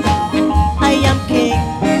say, I am king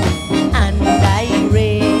and I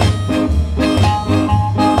reign.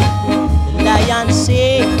 The lion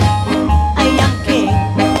say, I am king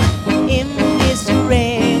in this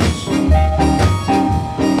range.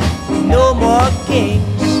 No more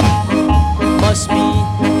kings must be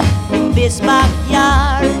in this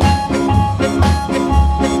backyard.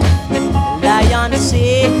 Lion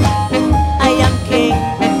say, I am king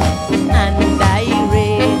and I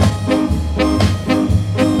reign.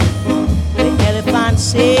 The elephant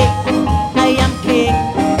say, I am king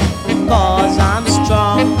cause I'm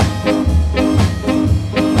strong.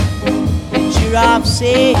 The giraffe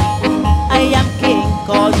say, I am king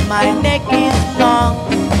cause my neck is long.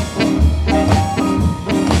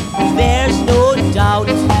 There's no doubt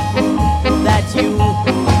that you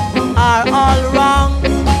are all wrong.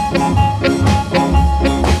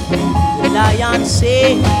 The lion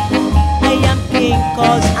say, I am king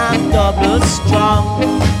cause I'm double strong.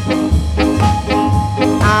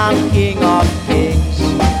 I'm king of kings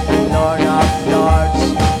and lord of lords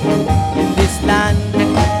in this land.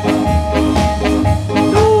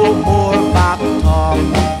 No more back talk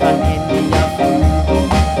from India,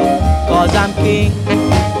 cause I'm king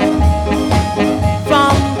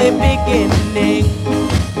from the beginning.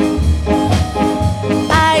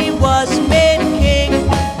 I was made king.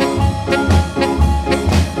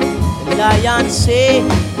 The lion say,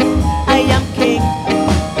 I am king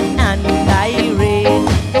and I reign.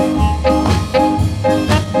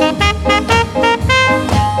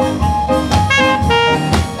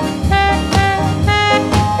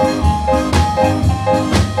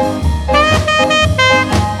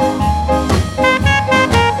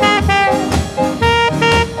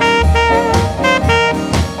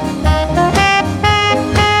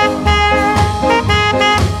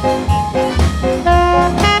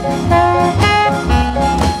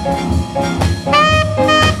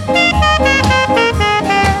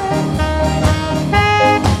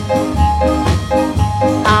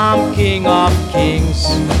 kings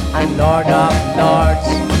and Lord of lords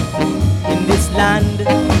in this land.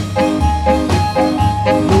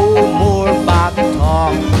 No more back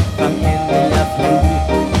talk from any of you,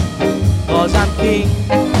 'cause I'm king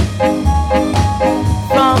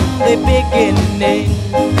from the beginning.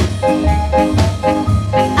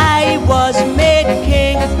 I was made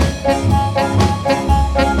king.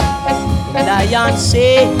 Lion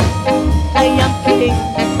say I am king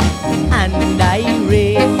and I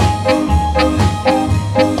reign.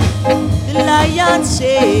 The lion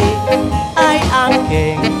say I am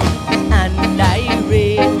king and I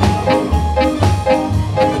reign.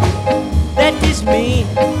 That is me.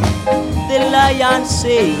 The lion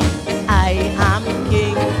say I am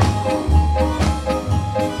king.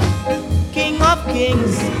 King of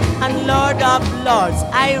kings and Lord of lords,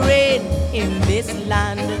 I reign in this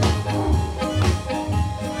land.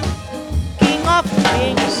 King of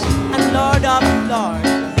kings and Lord of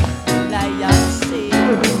lords, lion say.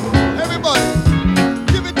 Everybody,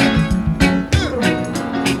 give it to me.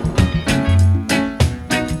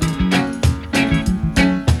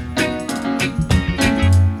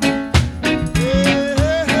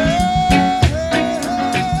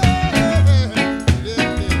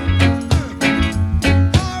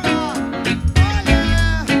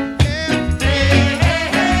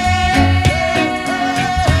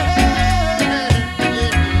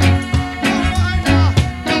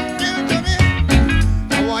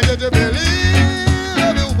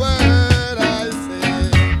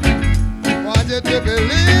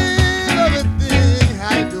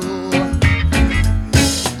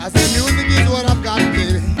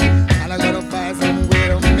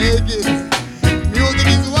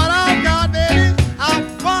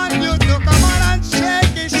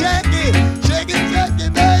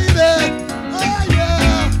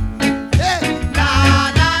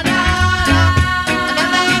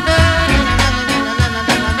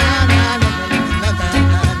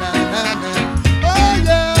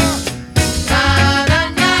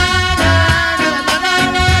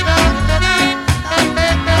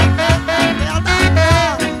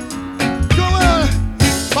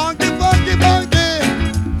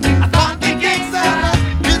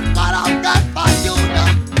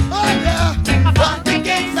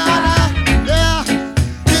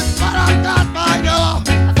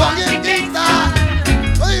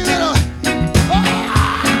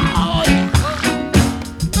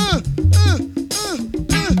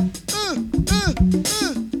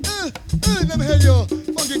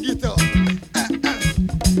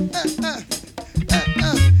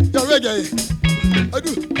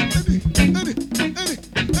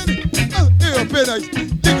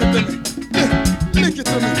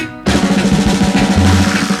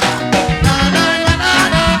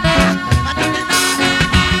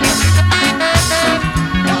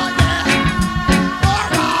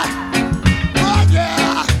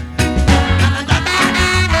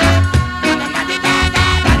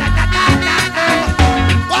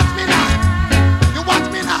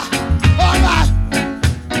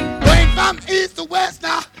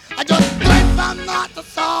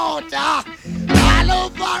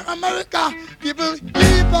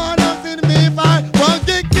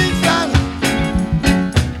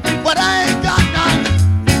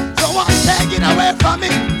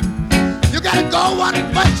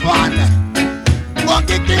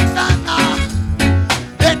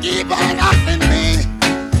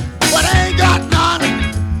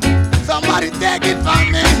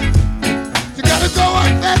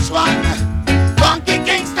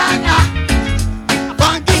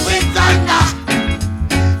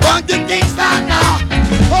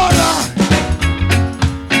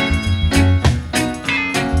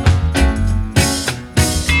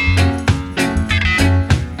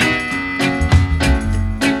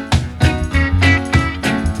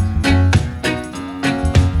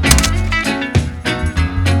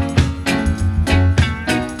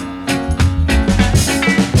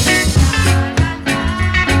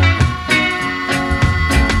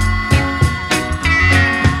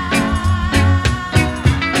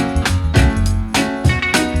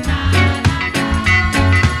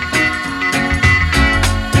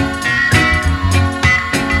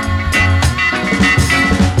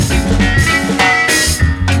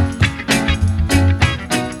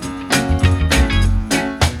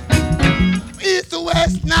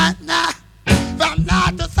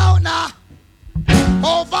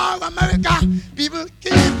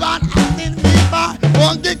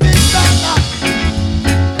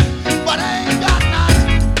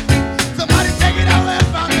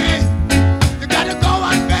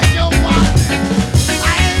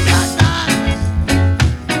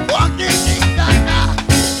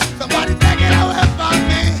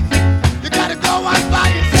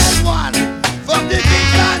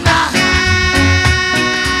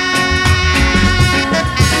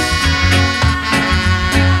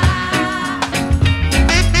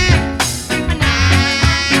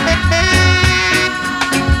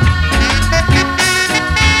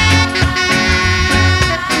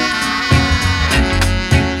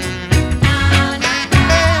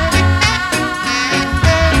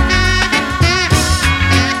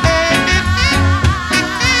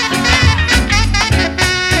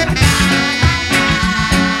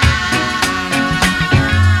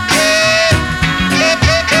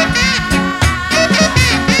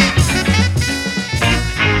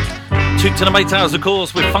 Toot to the Mate Hours, of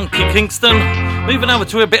course, with Funky Kingston. Moving over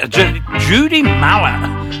to a bit of Judy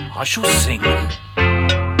Mallett. I Shall Sing.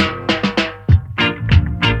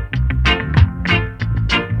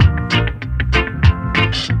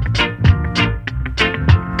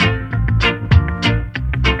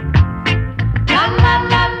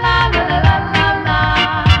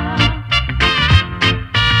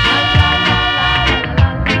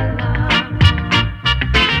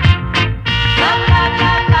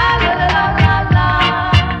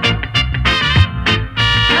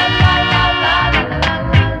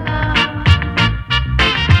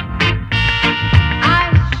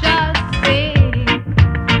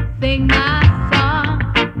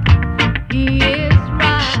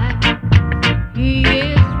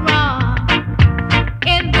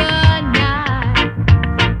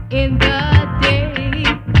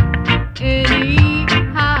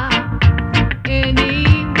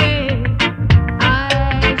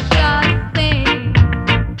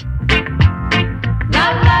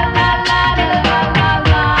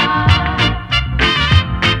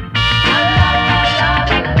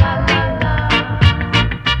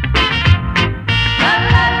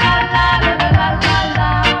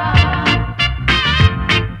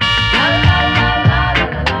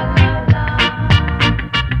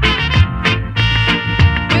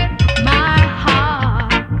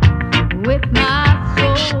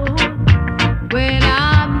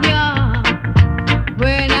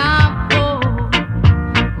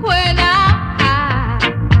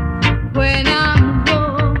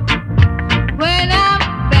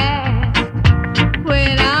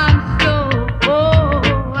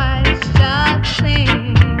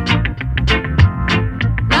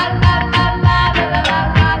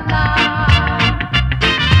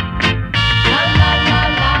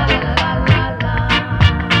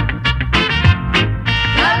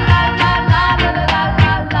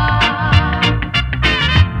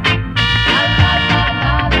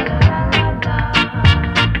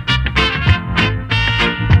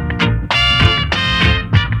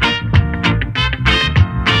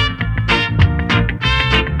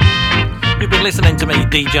 Listening to me,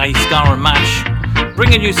 DJ Ska and Mash,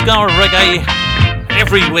 bringing you Ska and Reggae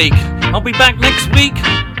every week. I'll be back next week,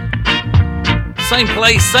 same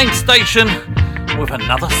place, same station, with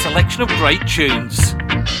another selection of great tunes.